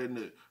instead of letting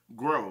it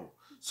grow.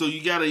 So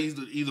you gotta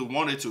either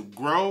want it to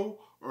grow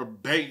or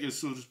bank as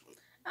soon as.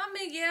 I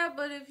mean, yeah,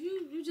 but if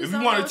you just if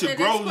don't you want know it to that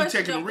grow, this you question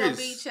taking a don't gonna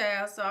risk. be,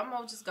 child, so I'm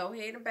gonna just go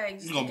ahead and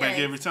bank. You gonna bank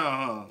every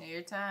time, huh?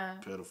 Every time.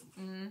 Pitiful.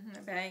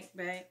 Bank.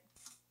 Bro,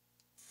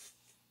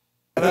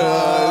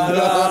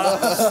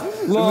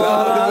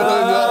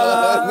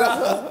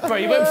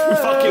 you went from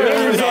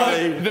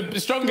fucking the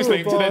strongest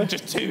link to then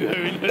just 2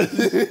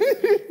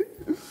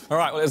 hoonas. All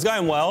right, well, it was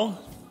going well.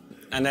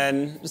 And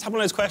then just had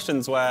one of those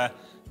questions where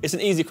it's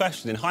an easy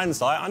question. In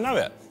hindsight, I know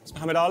it. It's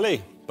Muhammad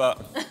Ali. But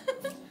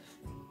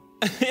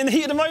in the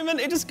heat of the moment,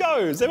 it just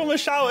goes. Everyone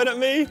was shouting at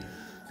me.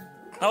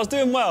 I was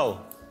doing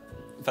well.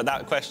 But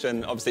that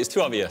question, obviously, it's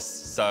too obvious.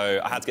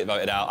 So I had to get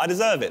voted out. I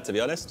deserve it, to be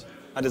honest.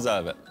 I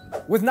deserve it.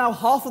 With now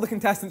half of the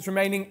contestants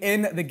remaining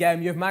in the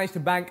game, you've managed to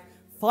bank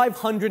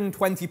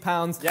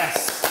 £520.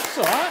 Yes. It's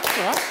all right, it's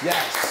all right.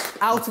 Yes.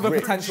 Out of a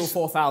potential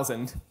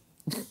 4,000.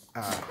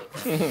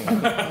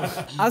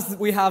 As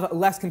we have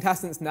less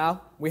contestants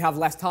now, we have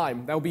less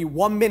time. There will be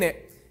 1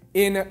 minute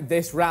in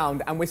this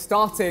round, and we're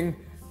starting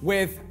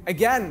with,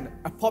 again,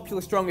 a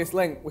popular strongest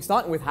link. We're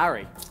starting with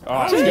Harry.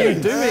 How are you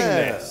doing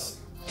this?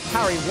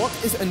 Harry, what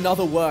is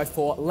another word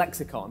for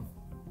lexicon?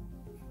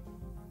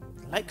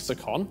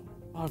 Lexicon?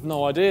 I have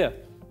no idea.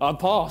 I'd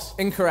pass.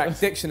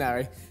 Incorrect.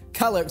 Dictionary.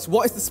 Calix,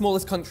 what is the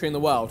smallest country in the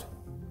world?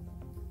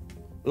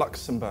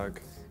 Luxembourg.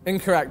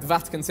 Incorrect.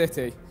 Vatican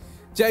City.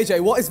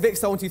 JJ, what is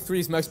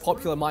Vic723's most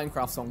popular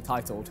Minecraft song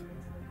titled?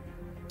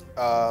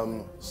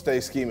 Stay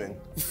scheming.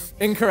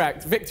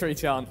 Incorrect. Victory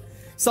chant.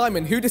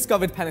 Simon, who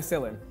discovered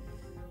penicillin?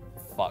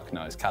 Fuck,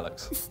 no, it's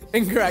Calix.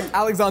 Incorrect.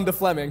 Alexander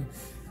Fleming.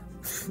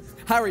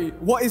 Harry,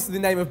 what is the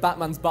name of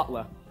Batman's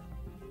butler?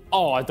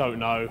 Oh, I don't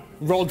know.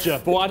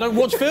 Roger, but I don't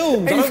watch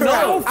films. Incorrect.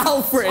 I don't know.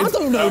 Alfred. I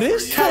don't know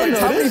this. Calix,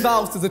 how many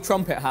valves does a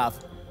trumpet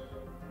have?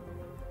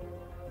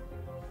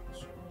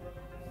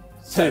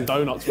 10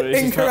 donuts, please.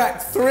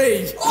 Incorrect.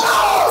 3.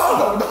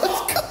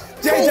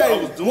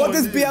 JJ, what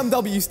does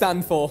BMW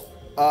stand for?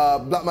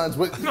 Black man's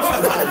wit.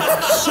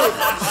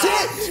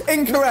 Shit!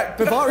 Incorrect.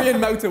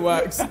 Bavarian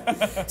Motorworks.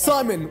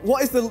 Simon,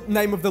 what is the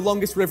name of the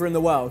longest river in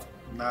the world?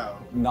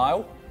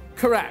 Nile?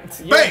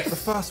 Correct. Yes. The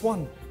first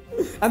one.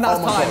 And that's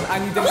time,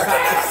 and you didn't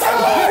pass.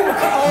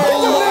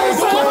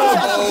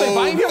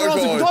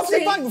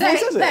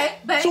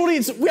 Surely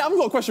it's, we haven't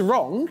got a question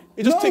wrong.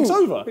 It just ticks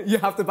over. You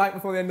have to bank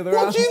before the end of the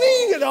round. What do you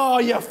mean? Oh,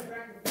 yeah.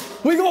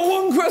 We got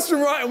one question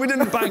right and we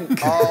didn't bank.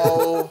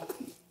 Oh.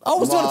 I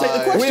was trying to take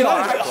the question. We are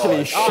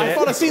actually shit. I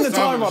thought I'd seen the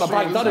time on a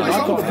bank, done it.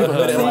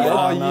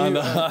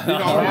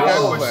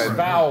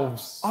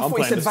 Valves. I thought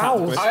he said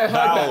valves. I heard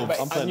that,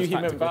 but I knew he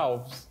meant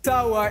valves.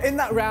 So in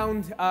that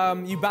round,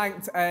 you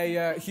banked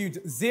a huge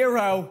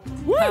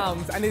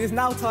 £0, and it is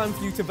now time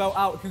for you to vote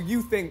out who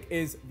you think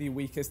is the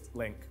weakest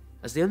link.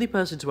 As the only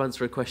person to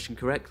answer a question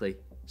correctly,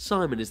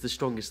 Simon is the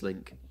strongest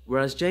link,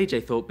 whereas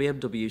JJ thought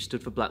BMW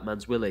stood for Black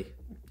Man's Willy.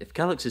 If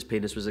Calix's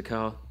penis was a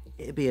car,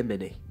 it'd be a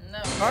Mini. No.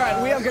 All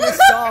right, we are going to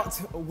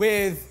start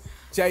with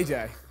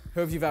JJ. Who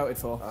have you voted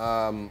for?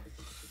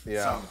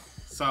 Yeah.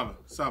 Simon.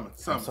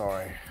 I'm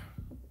sorry.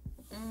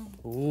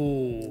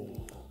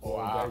 Ooh.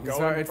 Wow. He's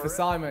voted for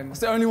Simon. That's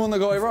the only one that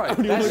got it right.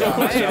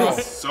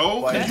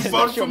 So, you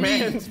voted for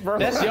me.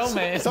 That's your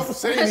man. Stop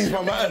saying he's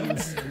my man.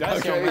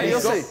 That's your man.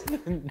 You'll see.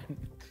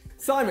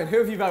 Simon, who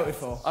have you voted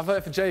for? I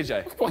voted for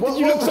JJ. Why did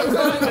you look so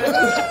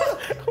bad?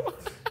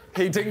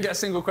 He didn't get a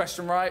single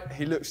question right.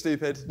 He looked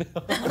stupid.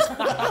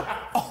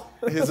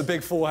 He has a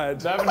big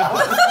forehead.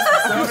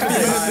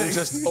 And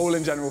just all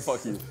in general,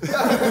 fuck you.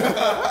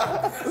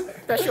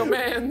 That's your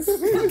man's.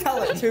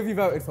 Calix, who have you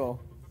voted for?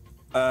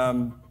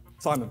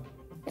 Simon.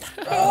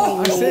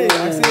 Oh, I see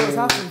what's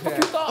happened here.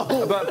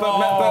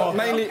 But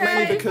mainly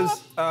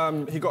because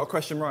he got a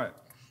question right.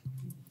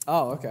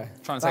 Oh, okay.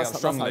 Trying to take out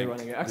strongly.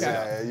 Running it. Okay.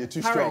 Yeah, you're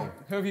too Harry, strong.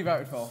 who have you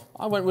voted for?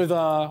 I went with,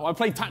 I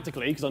played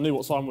tactically because I knew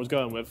what Simon was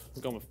going with. I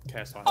was going with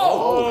KSI.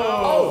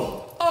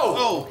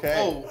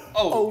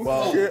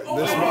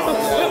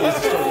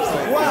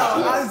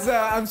 Well, as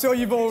I'm sure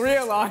you've all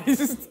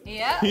realised,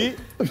 Yeah.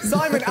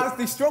 Simon, as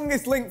the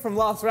strongest link from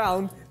last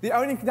round, the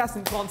only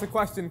contestant to answer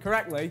question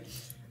correctly,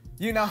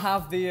 you now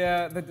have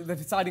the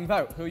deciding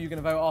vote. Who are you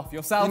going to vote off?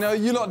 Yourself? You know,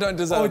 you lot don't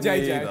deserve JJ.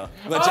 me either.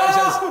 But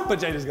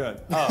JJ's good.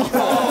 No,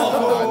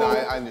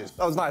 I knew.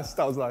 That was nice.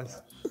 That was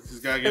nice.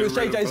 It was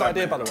JJ's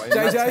idea, by the way.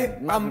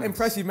 JJ, I'm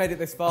impressed you've made it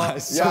this far.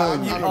 Yeah,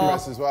 I'm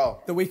impressed as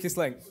well. The weakest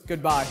link.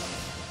 Goodbye.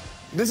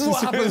 This is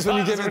what happens when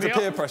you give in to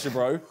peer pressure,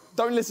 bro.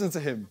 Don't listen to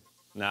him.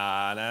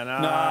 Nah.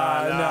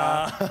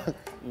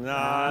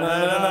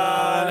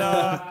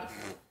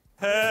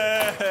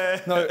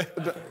 Hey. No,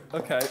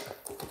 okay.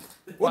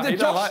 What did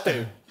Josh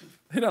do?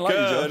 He don't like you,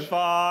 Josh.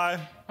 Goodbye.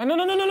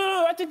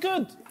 No, I did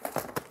good.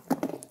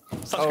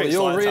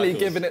 You're really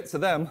giving it to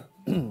them.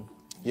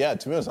 Yeah,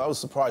 to be honest, I was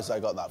surprised I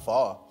got that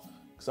far.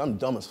 Because I'm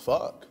dumb as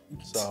fuck.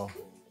 So,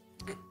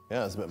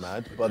 yeah, it's a bit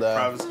mad. But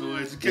Private school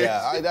education.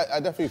 yeah, I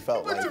definitely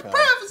felt like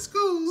private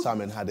school.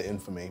 Simon had it in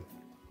for me,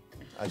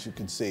 as you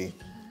could see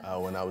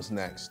when I was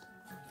next.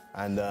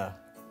 And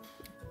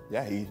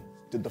yeah, he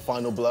did the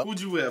final blow.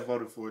 Who'd you have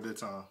voted for at that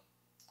time?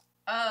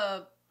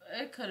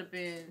 It could have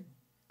been.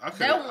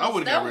 I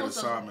would have got rid of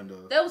Simon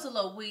though. That was a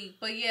little weak,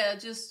 but yeah,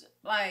 just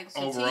like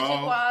strategic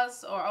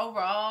wise or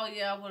overall,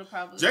 yeah, I would have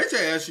probably.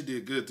 JJ actually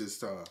did good this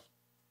time.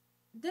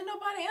 Didn't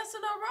nobody answer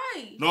no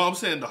right. No, I'm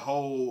saying the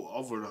whole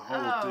thing.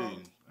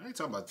 I ain't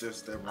talking about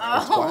just that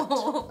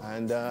round.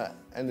 And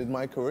ended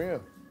my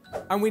career.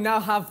 And we now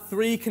have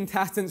 3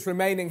 contestants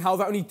remaining.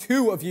 However, only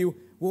 2 of you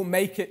will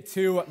make it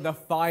to the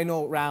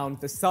final round,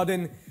 the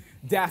sudden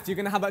death. You're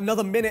going to have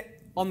another minute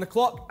on the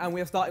clock, and we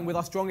are starting with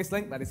our strongest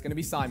link. That is going to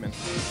be Simon.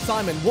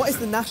 Simon, what is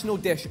the national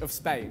dish of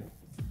Spain?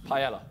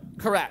 Paella.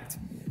 Correct.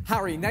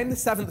 Harry, name the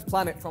 7th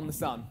planet from the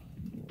sun.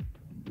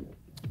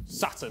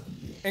 Saturn.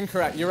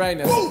 Incorrect.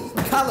 Uranus.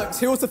 Calix,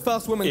 who was the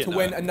first woman to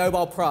win a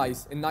Nobel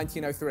Prize in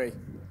 1903?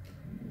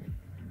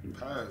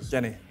 Pass.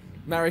 Jenny.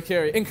 Marie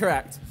Curie.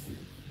 Incorrect.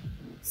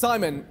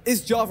 Simon,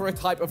 is Java a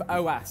type of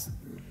OS?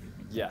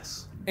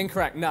 Yes.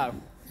 Incorrect. No.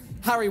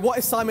 Harry, what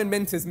is Simon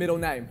Minter's middle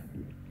name?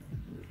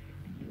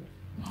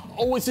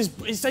 Oh, it's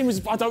his name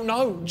was, I don't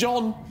know,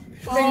 John.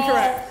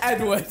 Incorrect.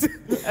 Edward.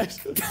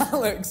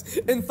 Calix,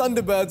 in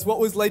Thunderbirds, what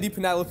was Lady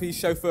Penelope's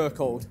chauffeur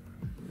called?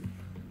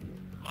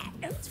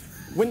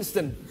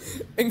 Winston.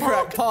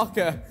 Incorrect.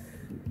 Parker.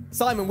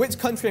 Simon, which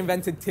country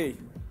invented tea?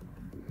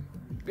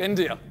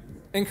 India.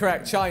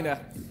 Incorrect. China.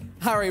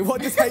 Harry,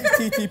 what does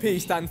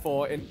HTTP stand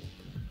for in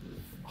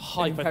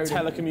Hyper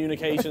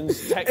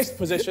telecommunications, text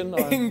position.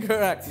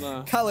 Incorrect.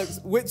 No. Calix,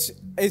 which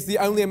is the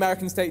only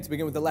American state to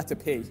begin with the letter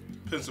P?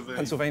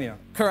 Pennsylvania.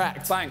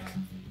 Correct. Bank.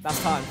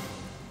 That's time.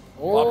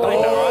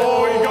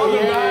 Oh, he got the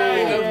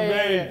bank.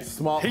 That's me.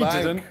 Smart He bank.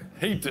 didn't.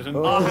 He didn't.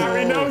 Oh,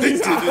 Harry knows he's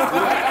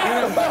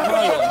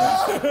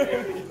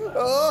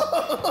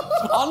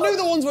I knew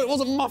the ones where it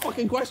wasn't my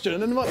fucking question,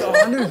 and then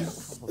I knew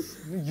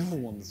your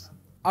ones.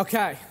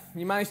 Okay,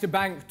 you managed to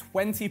bank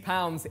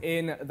 £20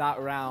 in that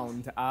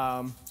round.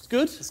 It's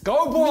good. Let's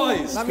go,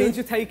 boys. That means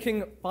you're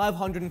taking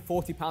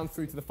 £540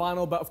 through to the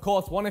final, but of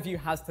course, one of you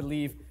has to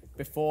leave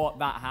before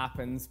that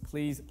happens.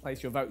 Please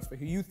place your votes for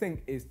who you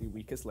think is the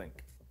weakest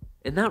link.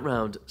 In that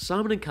round,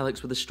 Simon and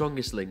Calix were the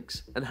strongest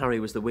links, and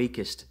Harry was the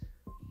weakest.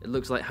 It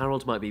looks like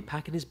Harold might be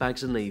packing his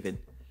bags and leaving.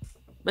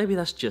 Maybe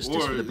that's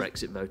justice for the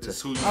Brexit voter.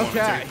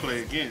 Okay,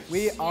 play against.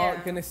 we are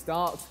going to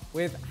start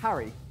with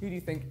Harry. Who do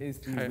you think is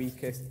the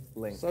weakest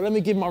link? So let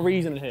me give my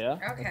reason here.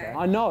 Okay.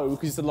 I know,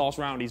 because it's the last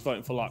round, he's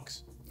voting for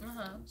Lux.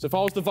 So if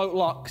I was to vote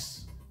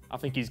Lux, I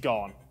think he's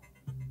gone.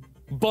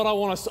 But I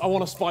want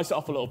to spice it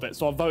up a little bit,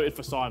 so I voted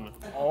for Simon.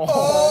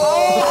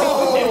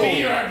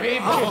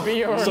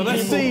 So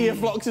let's see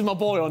if Lux is my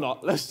boy or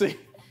not. Let's see.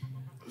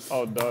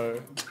 Oh no.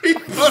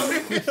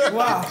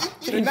 Wow.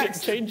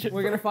 Change it.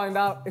 We're going to find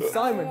out if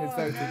Simon has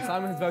voted.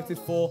 Simon has voted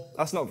for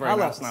That's not very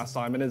Alex. nice now,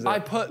 Simon, is it? I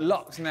put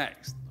Lux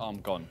next. Oh, I'm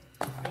gone.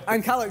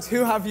 And Calix,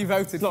 who have you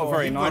voted It's not for?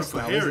 very nice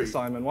now, is it,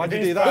 Simon? Why'd you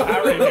do Or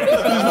that?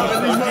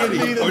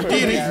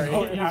 did he?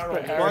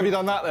 Why have you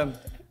done that then?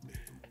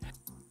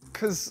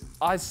 Because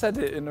I said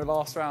it in the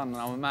last round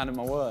and I'm a man of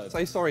my word.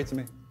 Say sorry to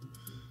me.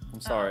 I'm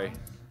sorry.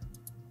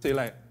 Too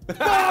late.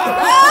 Simon,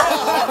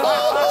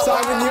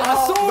 you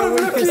are sort of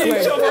looking at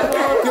each other.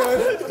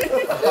 Good.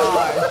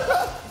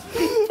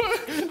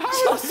 I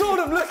sort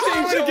of looked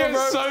at each other,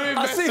 bro. So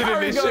I see invested in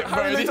Harry this go, shit, bro.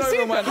 Harry looked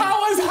over and went,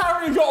 How has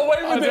Harry got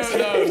away with this? I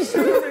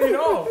don't really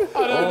not.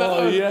 I don't know.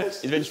 Oh,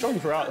 yes. He's been strong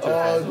throughout.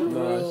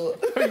 You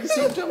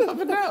see him jump up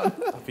and down.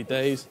 Happy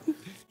days.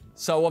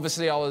 So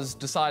obviously I was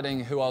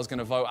deciding who I was going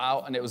to vote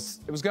out, and it was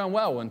going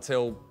well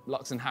until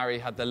Lux and Harry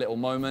had their little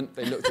moment.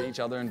 They looked at each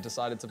other and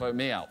decided to vote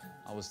me out.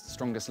 I was the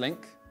strongest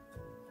link,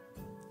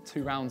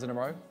 2 rounds in a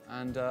row,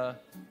 and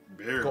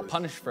got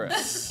punished for it.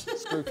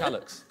 Screw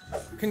Calix.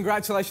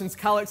 Congratulations,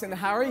 Calix and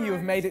Harry. You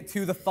have made it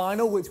to the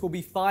final, which will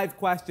be 5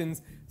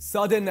 questions,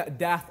 sudden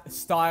death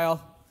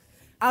style.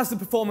 As the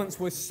performance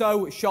was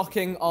so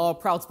shocking, our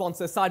proud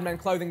sponsor,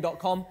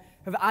 SidemenClothing.com,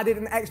 have added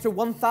an extra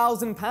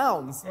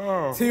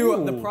 £1,000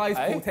 to the prize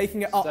pool,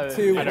 taking it up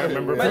to... I don't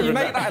remember. Mate, you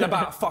make that in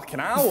about a fucking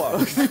hour.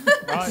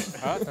 Right,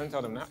 don't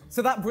tell them that.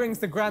 So that brings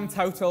the grand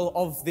total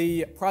of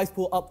the prize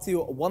pool up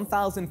to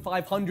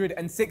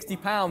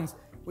 £1,560,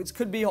 which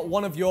could be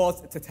one of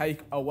yours to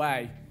take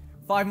away.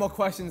 5 more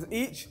questions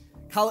each.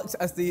 Calix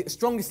as the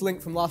strongest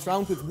link from last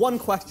round with 1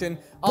 question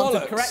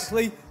answered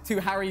correctly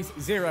to Harry's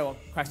 0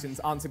 questions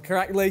answered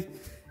correctly.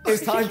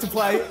 It's time to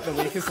play the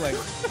weakest link.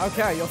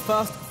 Okay, your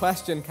first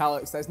question,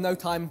 Calix. There's no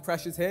time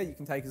pressures here. You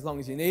can take as long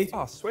as you need.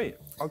 Oh, sweet.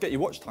 I'll get you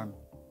watch time.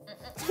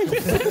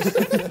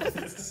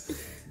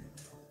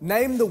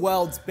 Name the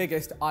world's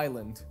biggest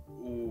island.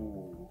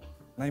 Ooh.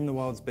 Name the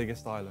world's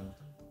biggest island.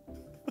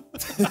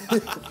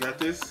 Got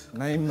this?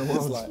 Name the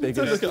world's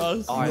biggest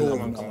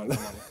island.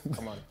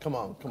 Come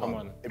on.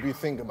 If you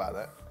think about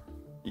it.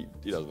 He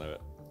doesn't know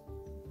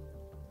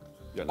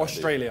it.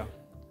 Australia.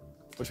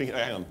 What do you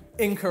think? Hang on.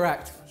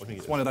 Incorrect.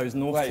 It's one of those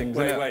north things.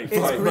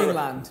 It's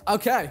Greenland.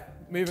 Okay,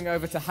 moving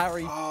over to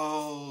Harry.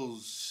 Oh,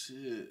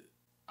 shit.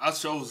 I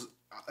chose,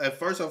 at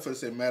first I was going to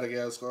say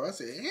Madagascar. I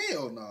said,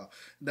 hell no.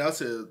 Then I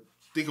said,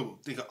 think of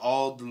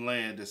all the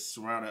land that's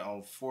surrounded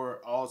on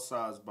all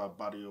sides by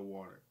body of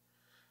water.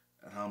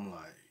 And I'm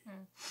like,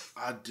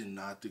 I did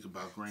not think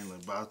about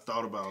Greenland, but I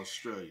thought about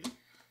Australia.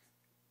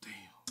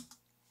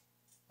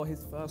 For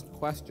his first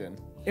question,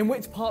 in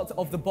which part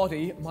of the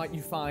body might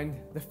you find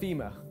the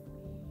femur?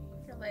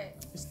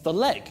 It's the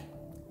leg.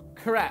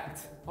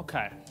 Correct.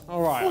 Okay.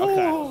 All right.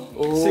 Okay.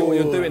 See what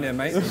you're doing here,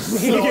 mate.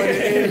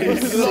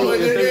 Slow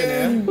it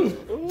in.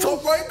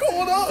 Top right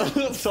corner.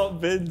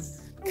 Top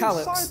bids.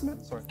 Calix,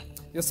 Sorry.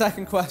 your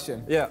second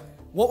question. Yeah.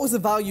 What was the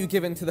value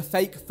given to the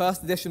fake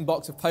first edition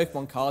box of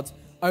Pokemon cards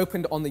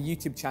opened on the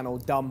YouTube channel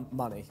Dumb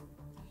Money?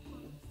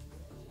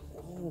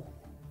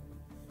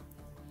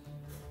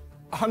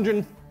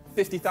 150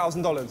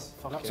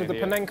 $50,000. So the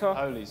Panenka.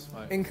 Holy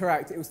smoke.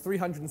 Incorrect. It was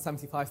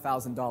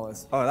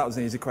 $375,000. Oh, that was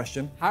an easy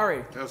question.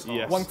 Harry, Yes.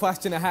 one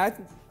question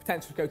ahead.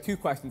 Potentially go 2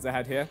 questions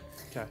ahead here.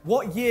 Okay.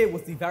 What year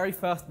was the very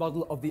first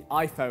model of the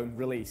iPhone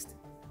released?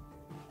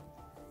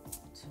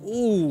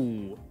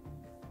 Ooh.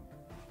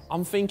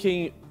 I'm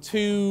thinking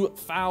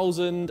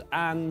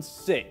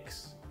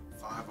 2006.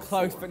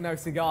 Close, but no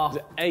cigar.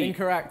 8?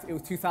 Incorrect. It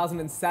was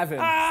 2007.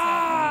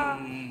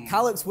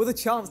 Calyx with a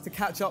chance to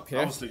catch up here.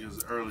 I was thinking it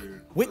was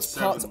earlier. Which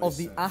part of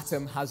the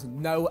atom has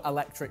no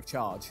electric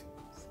charge?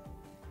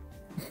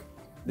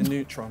 The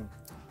neutron.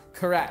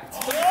 Correct.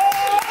 Jimmy.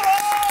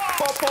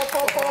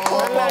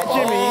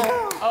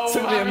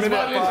 Took me a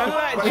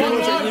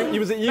minute.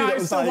 Was it you that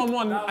was like...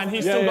 1-1, and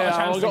he's still got a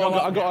chance to go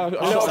up. I got a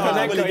little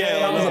Panenka.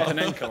 That was a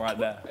Panenka right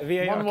there.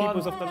 VAR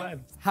keepers off the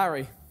line.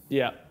 Harry,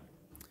 Yeah.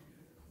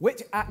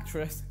 which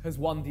actress has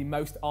won the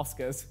most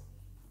Oscars?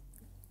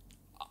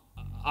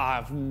 I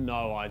have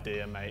no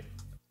idea, mate.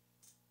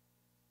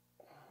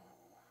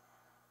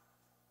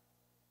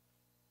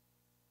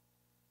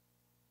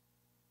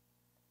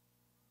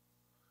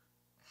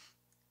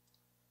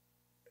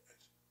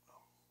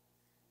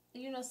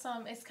 You know,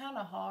 it's kind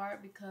of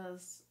hard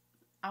because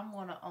I'm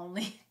gonna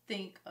only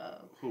think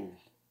of Who?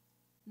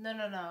 No.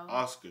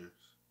 Oscars.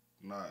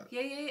 Not.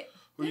 Yeah.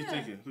 Who you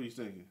thinking? Who you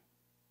thinking?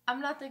 I'm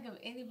not thinking of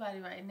anybody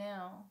right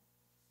now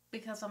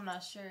because I'm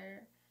not sure.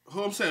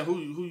 Who I'm saying? Who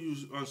you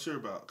unsure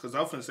about? Because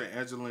I was finna say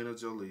Angelina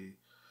Jolie.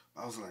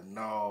 I was like,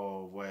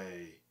 no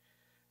way.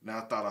 Now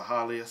I thought of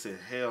Holly. I said,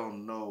 hell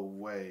no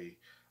way.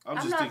 I'm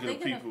just not thinking of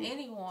thinking people. of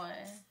anyone.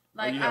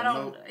 Like you I have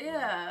don't. no-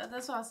 Yeah,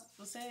 that's what I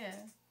was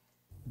saying.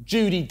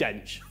 Judi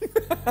Dench.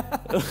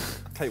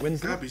 Kate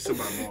Winslet. Gotta be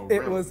somebody more.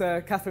 It was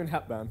Catherine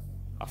Hepburn.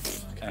 I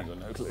got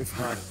no clue.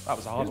 That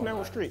was a hard one.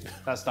 Meryl Streep.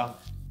 That's done.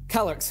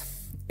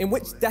 Calyx, in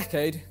which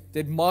decade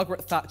did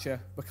Margaret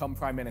Thatcher become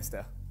Prime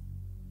Minister?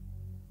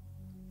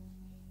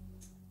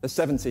 The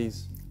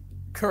 70s.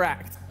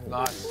 Correct.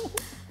 Nice.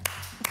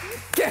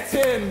 Get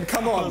in!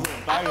 Come on!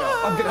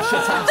 I'm gonna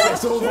shit out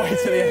this all the way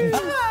to the end.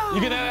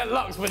 You're gonna let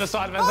Lux win a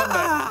Sidemen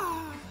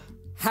Sunday.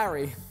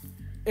 Harry,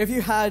 if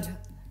you had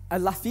a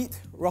Lafitte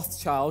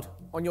Rothschild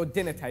on your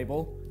dinner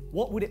table,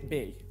 what would it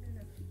be?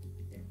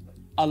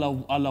 A la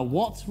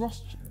what,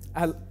 Ross?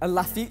 A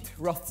Lafitte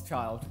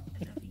Rothschild.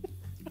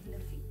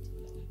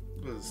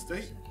 Was it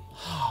steak?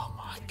 Oh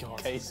my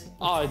god.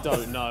 I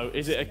don't know.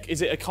 Is it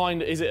a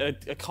kind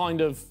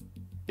of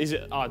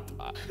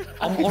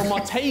on my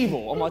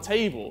table? On my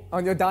table.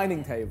 On your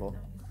dining table.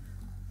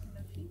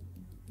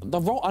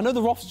 I know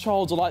the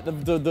Rothschilds are like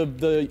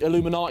the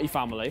Illuminati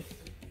family.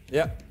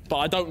 Yeah. But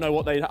I don't know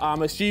what they.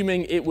 I'm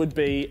assuming it would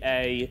be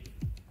a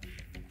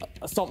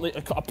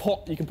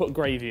pot you can put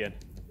gravy in.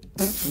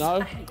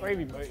 No?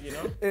 Gravy boat, you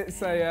know?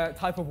 It's a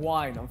type of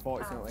wine,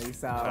 unfortunately.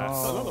 So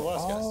Not the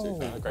worst guess, too.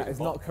 that is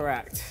not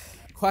correct.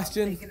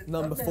 Question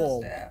number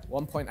 4.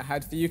 1 point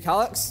ahead for you,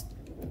 Calyx.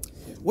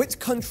 Which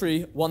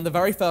country won the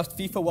very first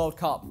FIFA World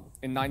Cup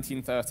in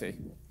 1930?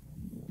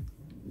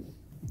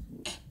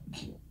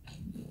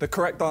 The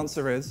correct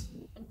answer is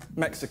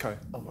Mexico.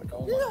 Oh my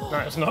god. No,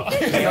 it's not.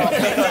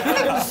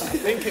 I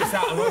think it's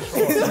out of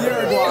mushroom.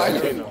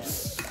 Uruguay.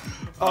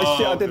 Oh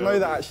shit, I didn't know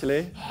that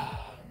actually.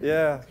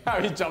 Yeah. How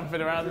are you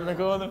jumping around in the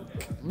corner?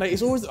 Mate,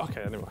 it's always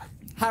okay. Anyway,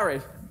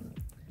 Harry,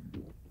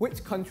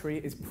 which country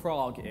is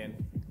Prague in?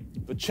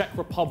 the Czech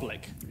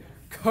Republic.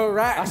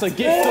 Correct. That's a gift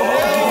to me.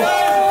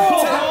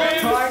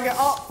 Tying it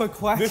up for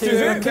question. This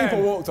is it. Keeper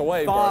walked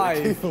away, bro.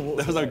 5. There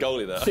was no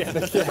goalie there.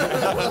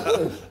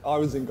 I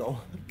was in goal.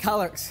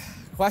 Calyx,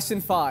 question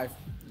 5.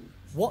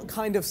 What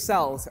kind of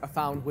cells are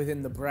found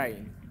within the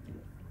brain?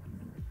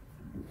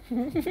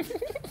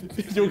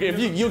 You'll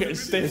get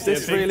stiff. Is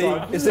this really?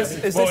 Is this?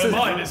 Is Well, this? in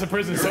mine, it's a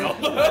prison cell.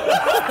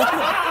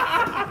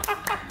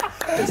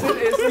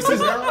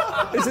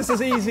 Is this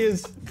as easy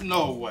as?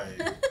 No way.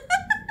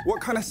 What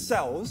kind of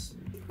cells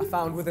Are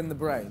found within the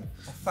brain.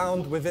 are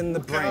found within the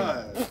brain?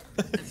 God.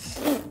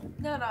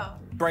 No.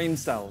 Brain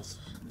cells.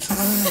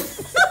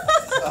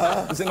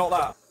 Is it not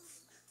that?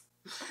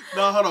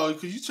 No, hold on,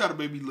 because you try to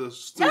make me look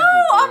stupid. No,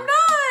 I'm bro.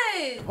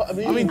 not. I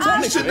mean,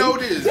 You should know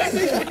this.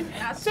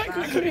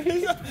 Technically. And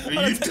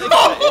you know.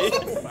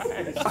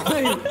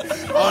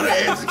 All the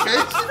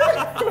education.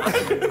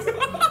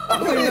 I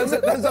mean,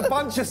 there's a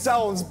bunch of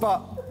cells,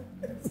 but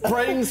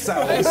brain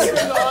cells. Give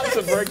him the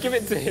answer, bro. Give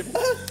it to him.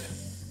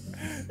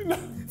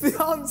 The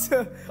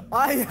answer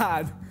I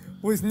had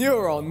was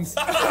neurons.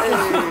 But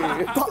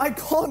I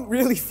can't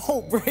really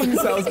fault brain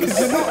cells because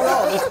you're not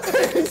wrong.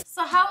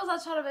 So how was I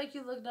trying to make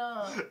you look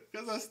dumb?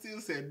 Because I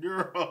still said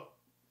neuro.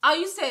 Oh,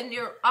 you said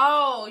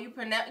Oh, you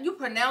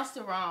pronounced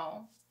it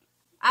wrong.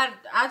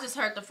 I just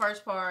heard the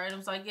first part and it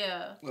was like,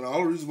 yeah. And the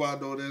only reason why I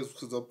know that is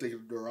because I'm thinking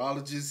of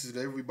neurologists and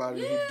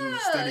everybody who do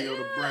study on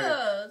the brain.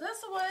 Yeah, that's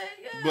the way,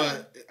 yeah.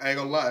 But I ain't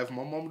gonna lie, if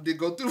my mama did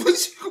go through what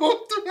she going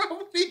through, I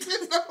wouldn't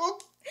even know.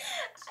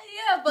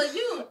 Yeah, but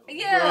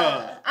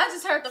Bruh. I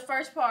just heard the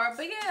first part,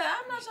 but yeah,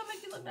 I'm not trying to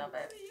make you look dumb,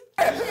 baby.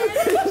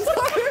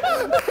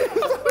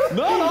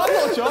 No, I'm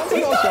not sure. I'm not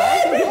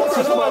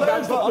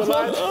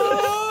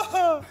sure.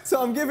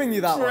 So I'm giving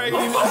you that one.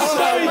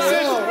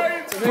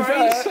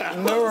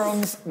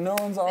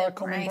 Neurons are a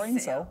common brain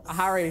cell.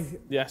 Harry.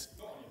 Yes.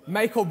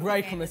 Make or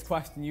break on this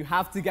question. You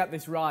have to get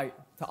this right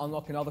to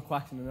unlock another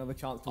question, another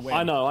chance to win.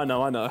 I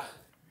know.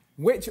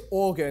 Which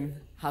organ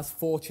has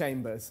 4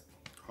 chambers?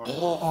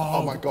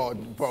 Oh my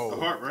God, bro. The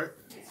heart, right?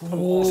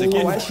 It's a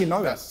gift. I actually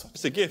know that.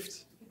 It's a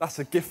gift. That's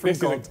a gift from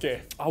God. This is a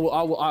gift.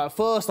 At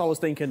first I was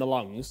thinking the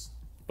lungs,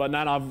 but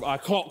then I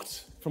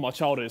clocked from my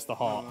childhood it's the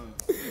heart.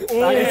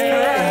 That is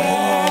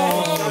correct.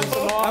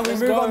 And we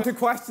move on to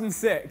question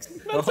 6.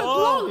 That's a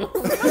lung.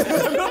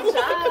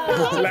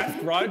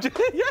 Left, right.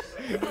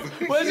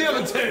 Where's the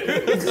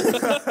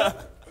other 2?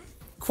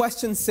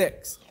 Question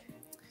 6.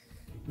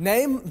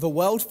 Name the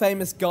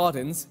world-famous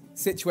gardens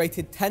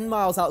situated 10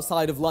 miles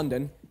outside of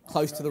London,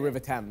 close to the River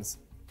Thames.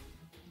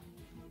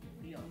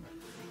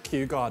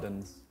 Kew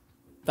Gardens.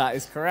 That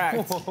is correct.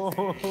 Make it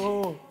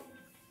or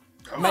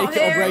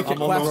break it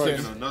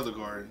question. Another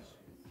garden.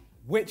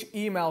 Which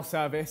email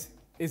service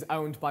is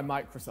owned by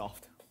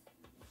Microsoft?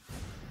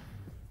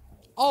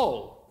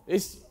 Oh,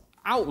 it's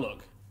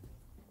Outlook.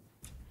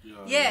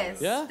 Yes,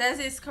 yeah? that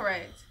is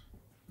correct.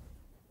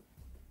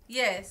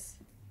 Yes,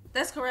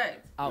 that's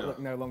correct. Outlook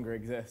no longer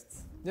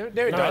exists. There it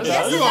does.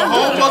 You a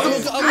whole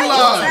motherfucking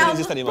lie. It doesn't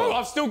exist anymore. Bro,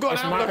 I've still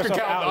got an Outlook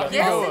account.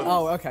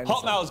 Oh, okay.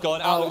 Hotmail's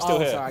gone, Outlook's still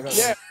here. Sorry, I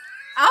got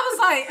I was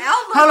like,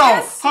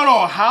 Outlook. Hold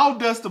on. How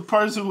does the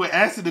person who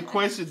answered the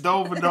question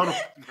don't even know the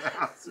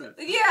answer?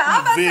 Yeah,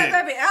 I'm about to say,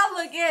 baby,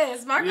 Outlook,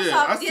 yes.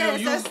 Microsoft,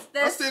 yes.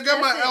 I still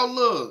got my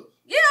Outlook.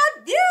 Yeah.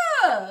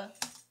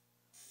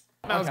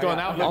 Hotmail's gone,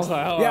 Outlook's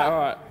like, all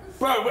right.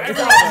 Bro, I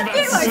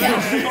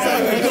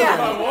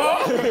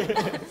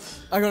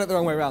got it the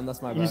wrong way around,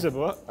 that's my bad. You said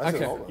what?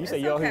 Okay. You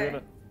said Yahoo,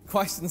 innit?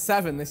 Question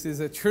 7, this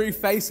is a true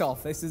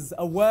face-off. This is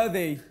a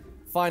worthy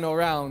final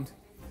round.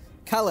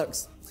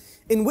 Calix,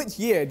 in which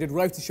year did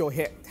Road to Shore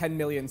hit 10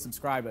 million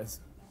subscribers?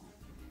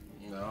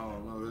 No, I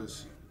don't know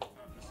this.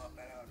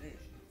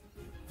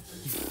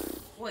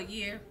 What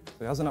year?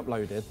 So it hasn't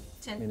uploaded,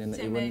 meaning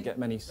that he wouldn't get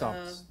many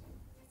subs.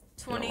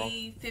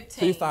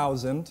 2015.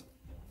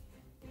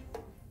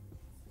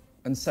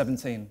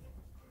 2017.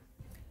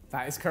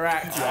 That is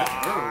correct.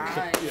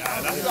 Right.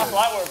 Yeah, that's like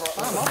we're I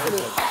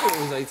thought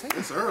it was 18.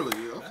 It's early,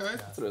 okay. I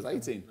thought it was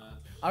 18.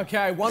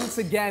 Okay, once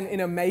again in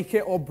a make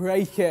it or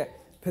break it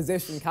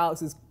position.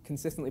 Calix is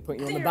consistently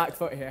putting you on the back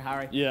foot here,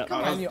 Harry. Yeah.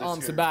 Can you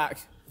answer back?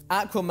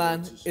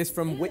 Aquaman is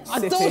from which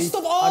city Don't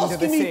stop under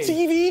the asking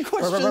sea? me TV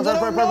questions. I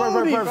don't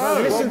know.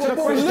 Listen to the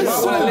question.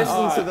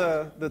 Listen to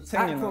the thing.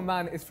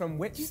 Aquaman is from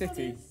which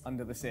city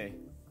under the sea?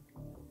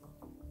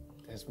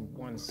 There's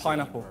one city.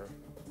 Pineapple.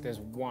 There's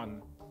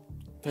one.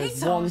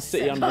 There's one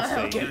city under the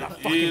sea. Get that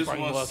fucking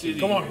brain working.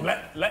 Come on,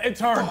 let it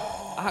turn.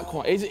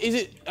 Aqua. Is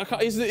it a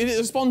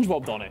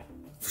SpongeBob, Donny?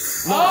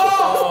 No.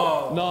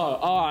 Oh! No.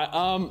 All right.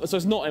 So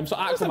it's not him. So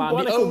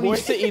Aquaman. The only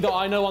city that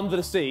I know under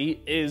the sea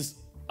is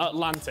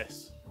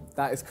Atlantis.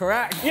 That is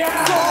correct. Yeah. I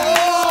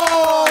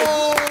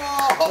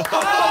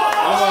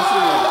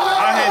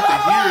had to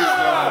hear it.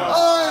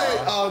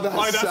 Oh,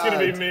 that's That's gonna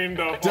be mean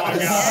though.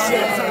 That's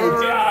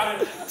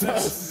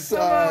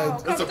sad.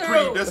 That's a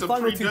The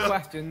final 2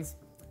 questions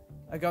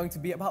are going to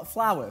be about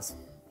flowers.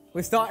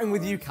 We're starting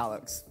with you,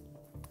 Calix.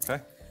 Okay.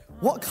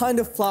 What kind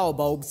of flower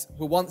bulbs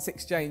were once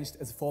exchanged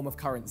as a form of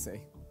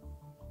currency?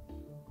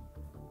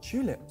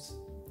 Tulips.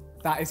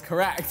 That is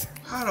correct.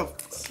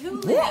 Tulips.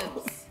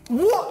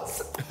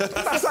 What?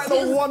 That's like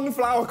the one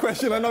flower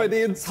question I know in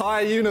the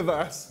entire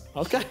universe.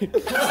 Okay. Did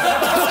you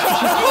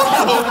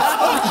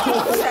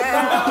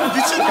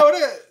know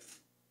that?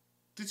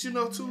 Did you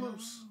know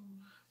tulips?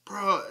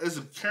 Bro, is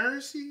it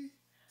currency?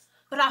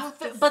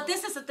 But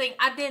this is the thing.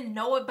 I didn't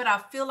know it, but I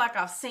feel like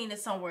I've seen it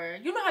somewhere.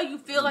 You know how you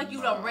feel like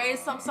you done read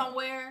something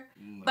somewhere,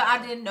 but I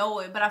didn't know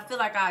it. But I feel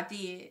like I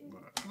did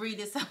read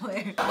it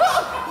somewhere.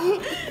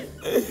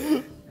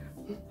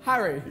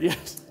 Harry.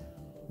 Yes.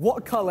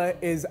 What colour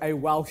is a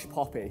Welsh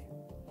poppy?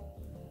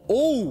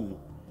 Oh,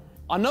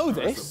 I know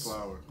this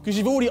because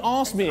you've already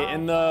asked me it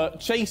in the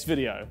chase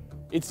video.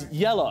 It's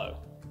yellow.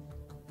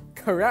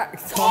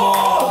 Correct. I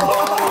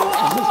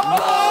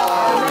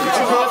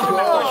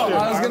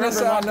was going to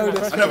say I know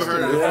this. I never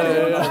heard of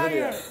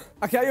it.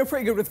 Okay, you're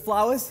pretty good with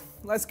flowers.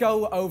 Let's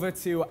go over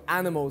to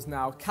animals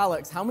now.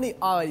 Calix, how many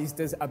eyes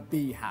does a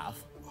bee have?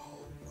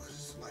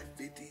 It's like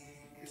 50.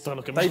 Don't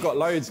look at me. They've got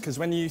loads because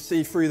when you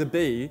see through the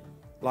bee,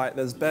 like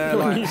there's bare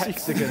like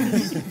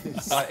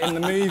hexagons. Like in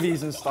the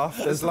movies and stuff,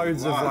 there's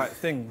loads of like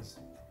things.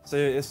 So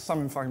it's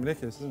something fucking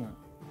ridiculous, isn't it?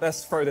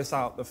 Let's throw this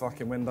out the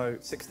fucking window.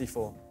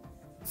 64.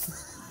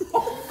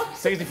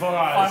 64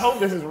 eyes. I hope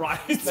this is right.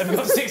 They've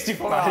got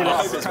 64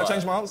 eyes. Can I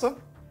change my answer?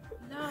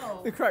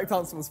 No. The correct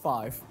answer was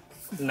 5.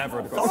 Never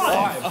would have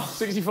got 5.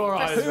 64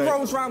 eyes. Who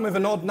rolls around with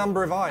an odd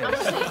number of eyes?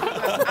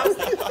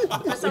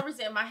 For some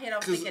reason, in my head, I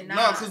was thinking 9.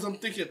 No, because I'm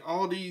thinking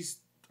all the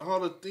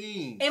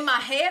things. In my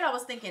head, I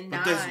was thinking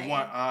 9. But that's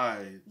one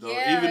eye, though.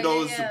 Yeah, even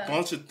though yeah, it's a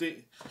bunch of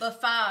things. But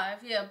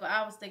 5, yeah, but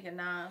I was thinking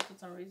 9 for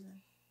some reason.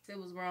 It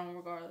was wrong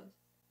regardless.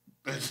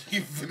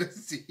 You finna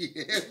see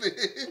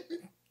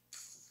it.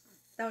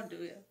 Don't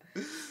do it.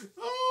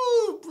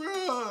 Oh,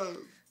 bro.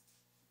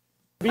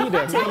 Beat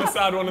them. Take the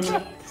sad one in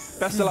the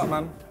Best of luck,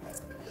 man.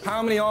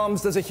 How many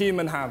arms does a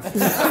human have?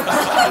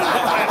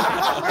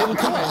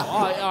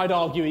 I'd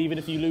argue even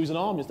if you lose an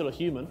arm, you're still a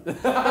human.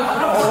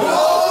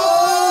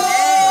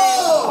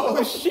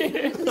 Oh,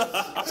 shit.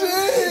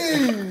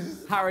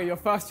 Jeez. Harry, your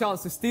first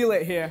chance to steal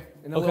it here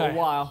in a little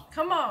while.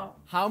 Come on.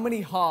 How many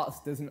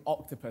hearts does an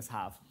octopus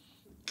have?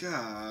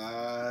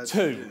 God.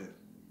 2.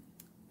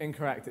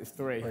 Incorrect, it's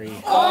 3.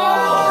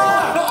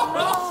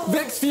 Oh!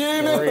 Vic's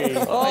fuming.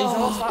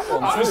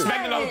 I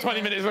spent another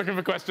 20 minutes looking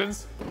for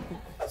questions.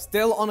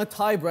 Still on a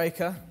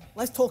tiebreaker,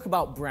 let's talk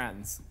about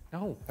brands.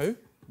 No. Who?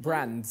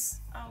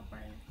 Brands. Oh,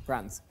 brands.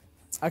 Brands.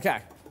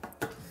 Okay.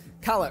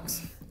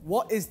 Calix,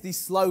 what is the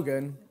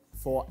slogan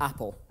for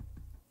Apple?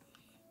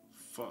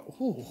 Fuck.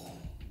 Ooh.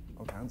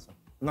 Okay, answer.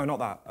 No, not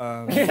that.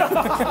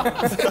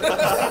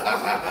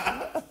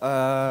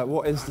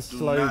 What is the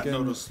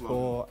slogan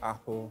for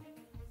Apple?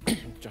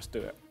 Just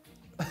do it.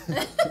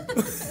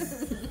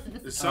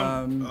 It's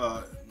some.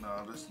 No,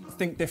 that's not.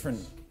 Think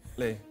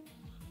differently.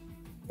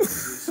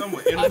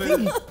 Somewhat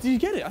innovative. Do you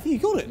get it? I think you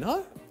got it,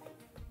 no?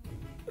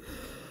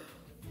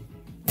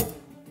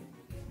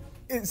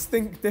 It's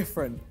think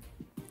different.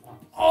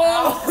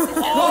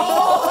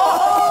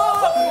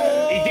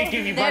 He did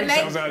give you brain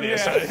cells earlier,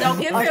 so... Don't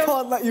give him... I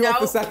can't let you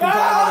off the second time,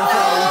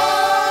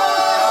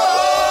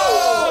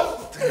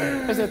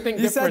 I'm afraid.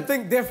 You said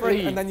think different,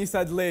 and then you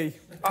said Lee.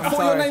 I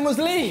thought your name was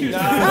Lee. No.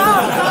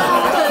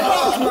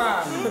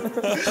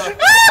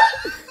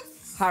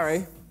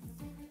 Harry.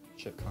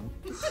 Shit, cunt.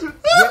 Which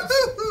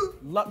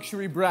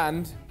luxury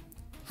brand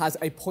has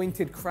a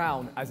pointed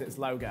crown as its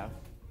logo?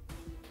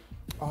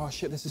 Oh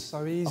shit, this is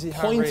so easy, A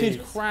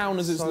pointed crown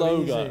as its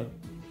logo. Easy.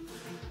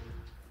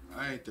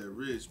 I ain't that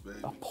rich, baby.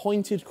 A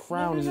pointed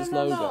crown as its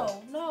logo.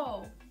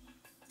 No.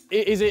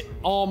 Is it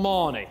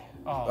Armani?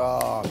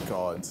 Oh,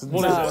 God.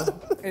 What is it?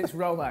 It's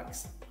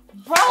Rolex.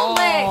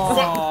 Rolex!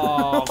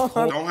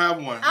 Don't have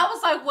one. I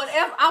was like,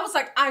 whatever. I was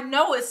like, I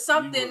know it's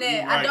something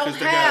that I don't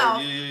have.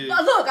 Yeah.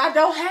 Look, I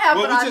don't have,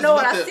 but I know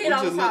it. I see it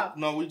all the time.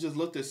 No, we just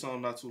looked at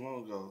something not too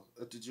long ago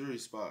at the jury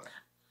spot.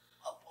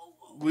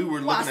 We were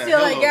looking I at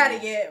still ain't got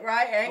it yet,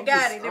 right? I ain't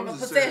got it in my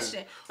possession.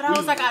 Saying. But I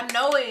was like, I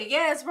know it.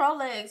 Yeah, it's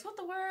Rolex. What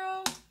the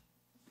world?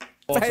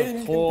 Of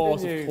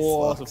course.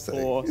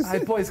 Hey,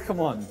 boys, come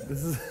on.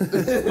 This is...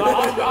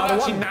 I'm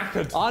actually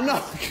knackered. I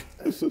know.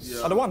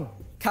 Yeah. I don't want.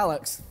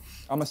 Calix.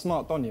 I'm a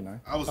smart don, you know.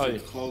 I was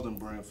thinking clothing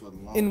brand for the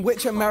longest. In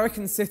which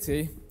American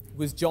city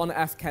was John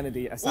F.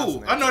 Kennedy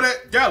assassinated? Ooh, I know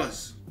that.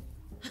 Dallas.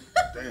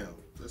 Damn,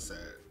 that's sad.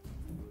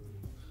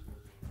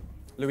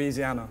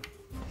 Louisiana.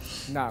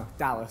 No,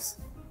 Dallas.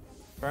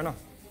 Fair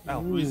enough.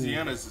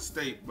 Louisiana is a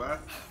state, bro.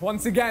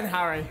 Once again,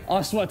 Harry.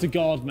 I swear to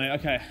God, mate.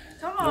 Okay.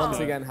 Come on. Once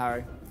again,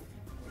 Harry.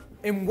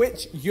 In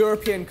which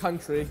European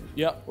country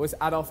was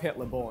Adolf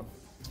Hitler born?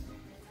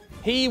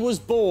 He was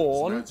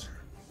born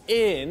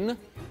in...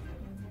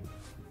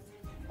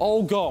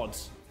 Oh, God.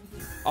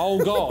 Oh,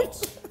 God.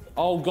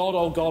 Oh, God,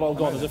 oh, God, oh,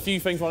 God. There's a few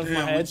things running through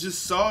my head. We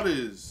just saw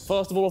this.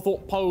 First of all, I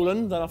thought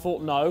Poland, then I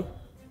thought no.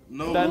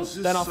 No,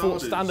 then I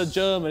thought standard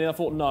Germany, I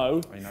thought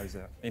no. He knows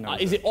it. He knows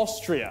Is it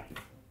Austria?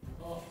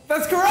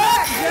 That's correct!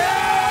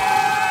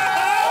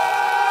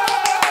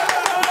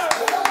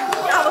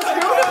 I was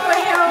rooting for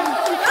him.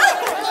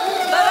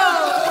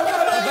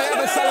 Have they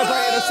ever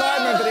celebrated a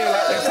Sidemen video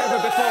like this ever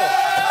before?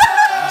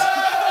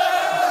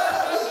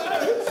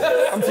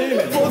 I'm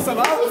fuming. Force him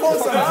out. I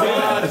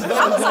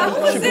was like,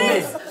 who's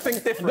this? Think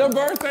different. The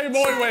birthday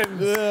boy wins.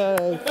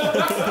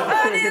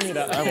 Give me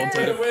that. I want to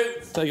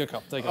take a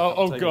cup. Take a cup.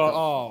 Oh, God.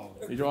 Oh.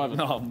 You driving?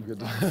 No, I'm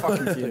good.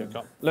 Fucking fuming.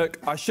 Look,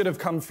 I should have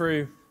come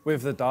through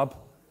with the dub.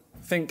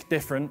 Think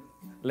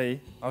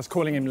differently. I was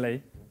calling him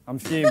Lee. I'm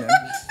fuming,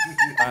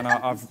 and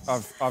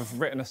I've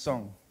written a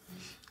song.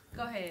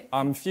 Go ahead.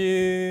 I'm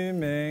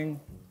fuming.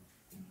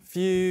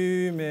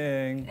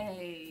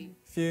 Hey.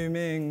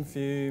 Fuming.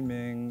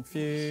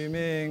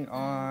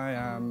 I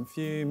am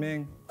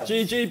fuming.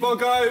 GG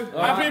Bogo.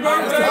 Happy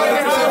birthday!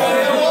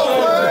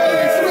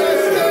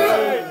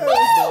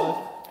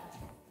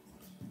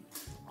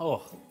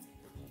 Oh,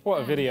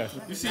 what a video.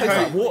 You see Tastes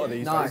how like water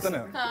these days, doesn't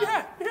it?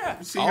 Yeah.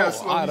 You see how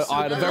slow I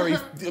had a very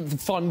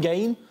fun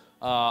game.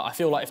 I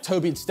feel like if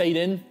Toby had stayed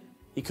in,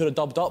 he could have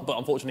dubbed up, but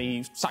unfortunately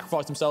he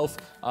sacrificed himself.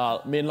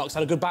 Me and Lux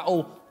had a good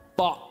battle,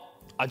 but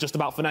I just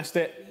about finessed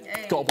it.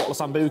 Hey. Got a bottle of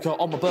Sambuca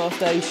on my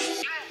birthday.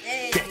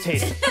 Hey. Get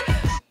in.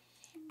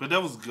 But that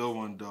was a good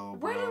one, though,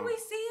 bro. Where did we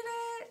see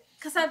that?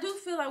 Because I do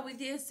feel like we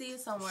did see it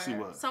somewhere. See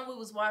what? Somewhere we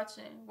was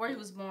watching, where he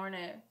was born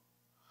at.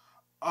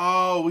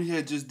 Oh, we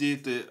had just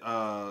did the,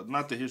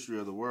 not the history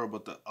of the world,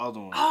 but the other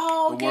one.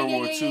 Oh, the World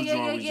War II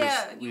joint.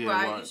 You're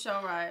right, you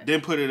sure right.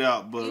 Didn't put it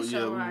out, but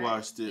You we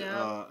watched it.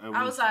 Yeah. And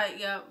I was like,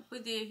 yeah, we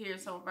did hear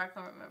something, but I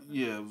can't remember.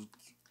 Yeah.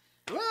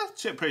 Well,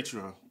 check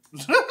Patreon.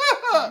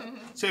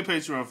 Check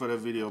Patreon for that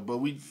video. But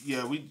we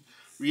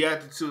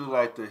reacted to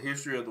like the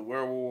history of the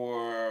World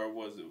War,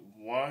 was it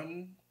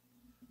 1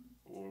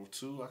 or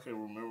 2? I can't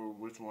remember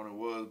which one it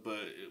was, but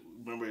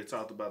remember it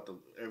talked about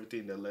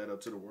everything that led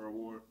up to the World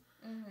War.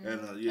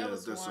 And yeah,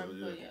 that's so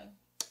yeah.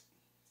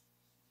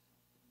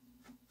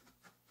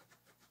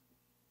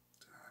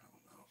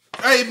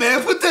 Hey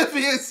man, with that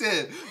being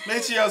said,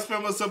 make sure y'all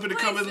spam us up in the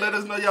comments. Let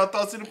us know y'all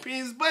thoughts and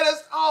opinions. But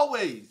as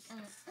always,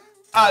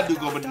 I do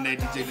go by the name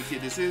DJ the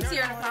Kid. This is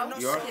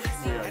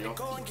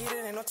Go and get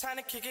it, ain't no time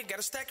to kick it. Got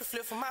a stack of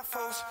flip for my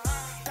folks.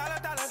 Dollar.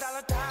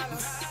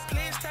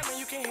 Please tell me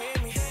you can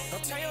hear me.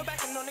 Don't turn your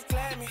back and don't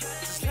neglect me.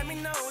 Just let me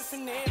know if you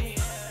need me.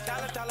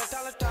 Dollar.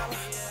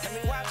 Let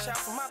me watch out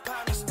for my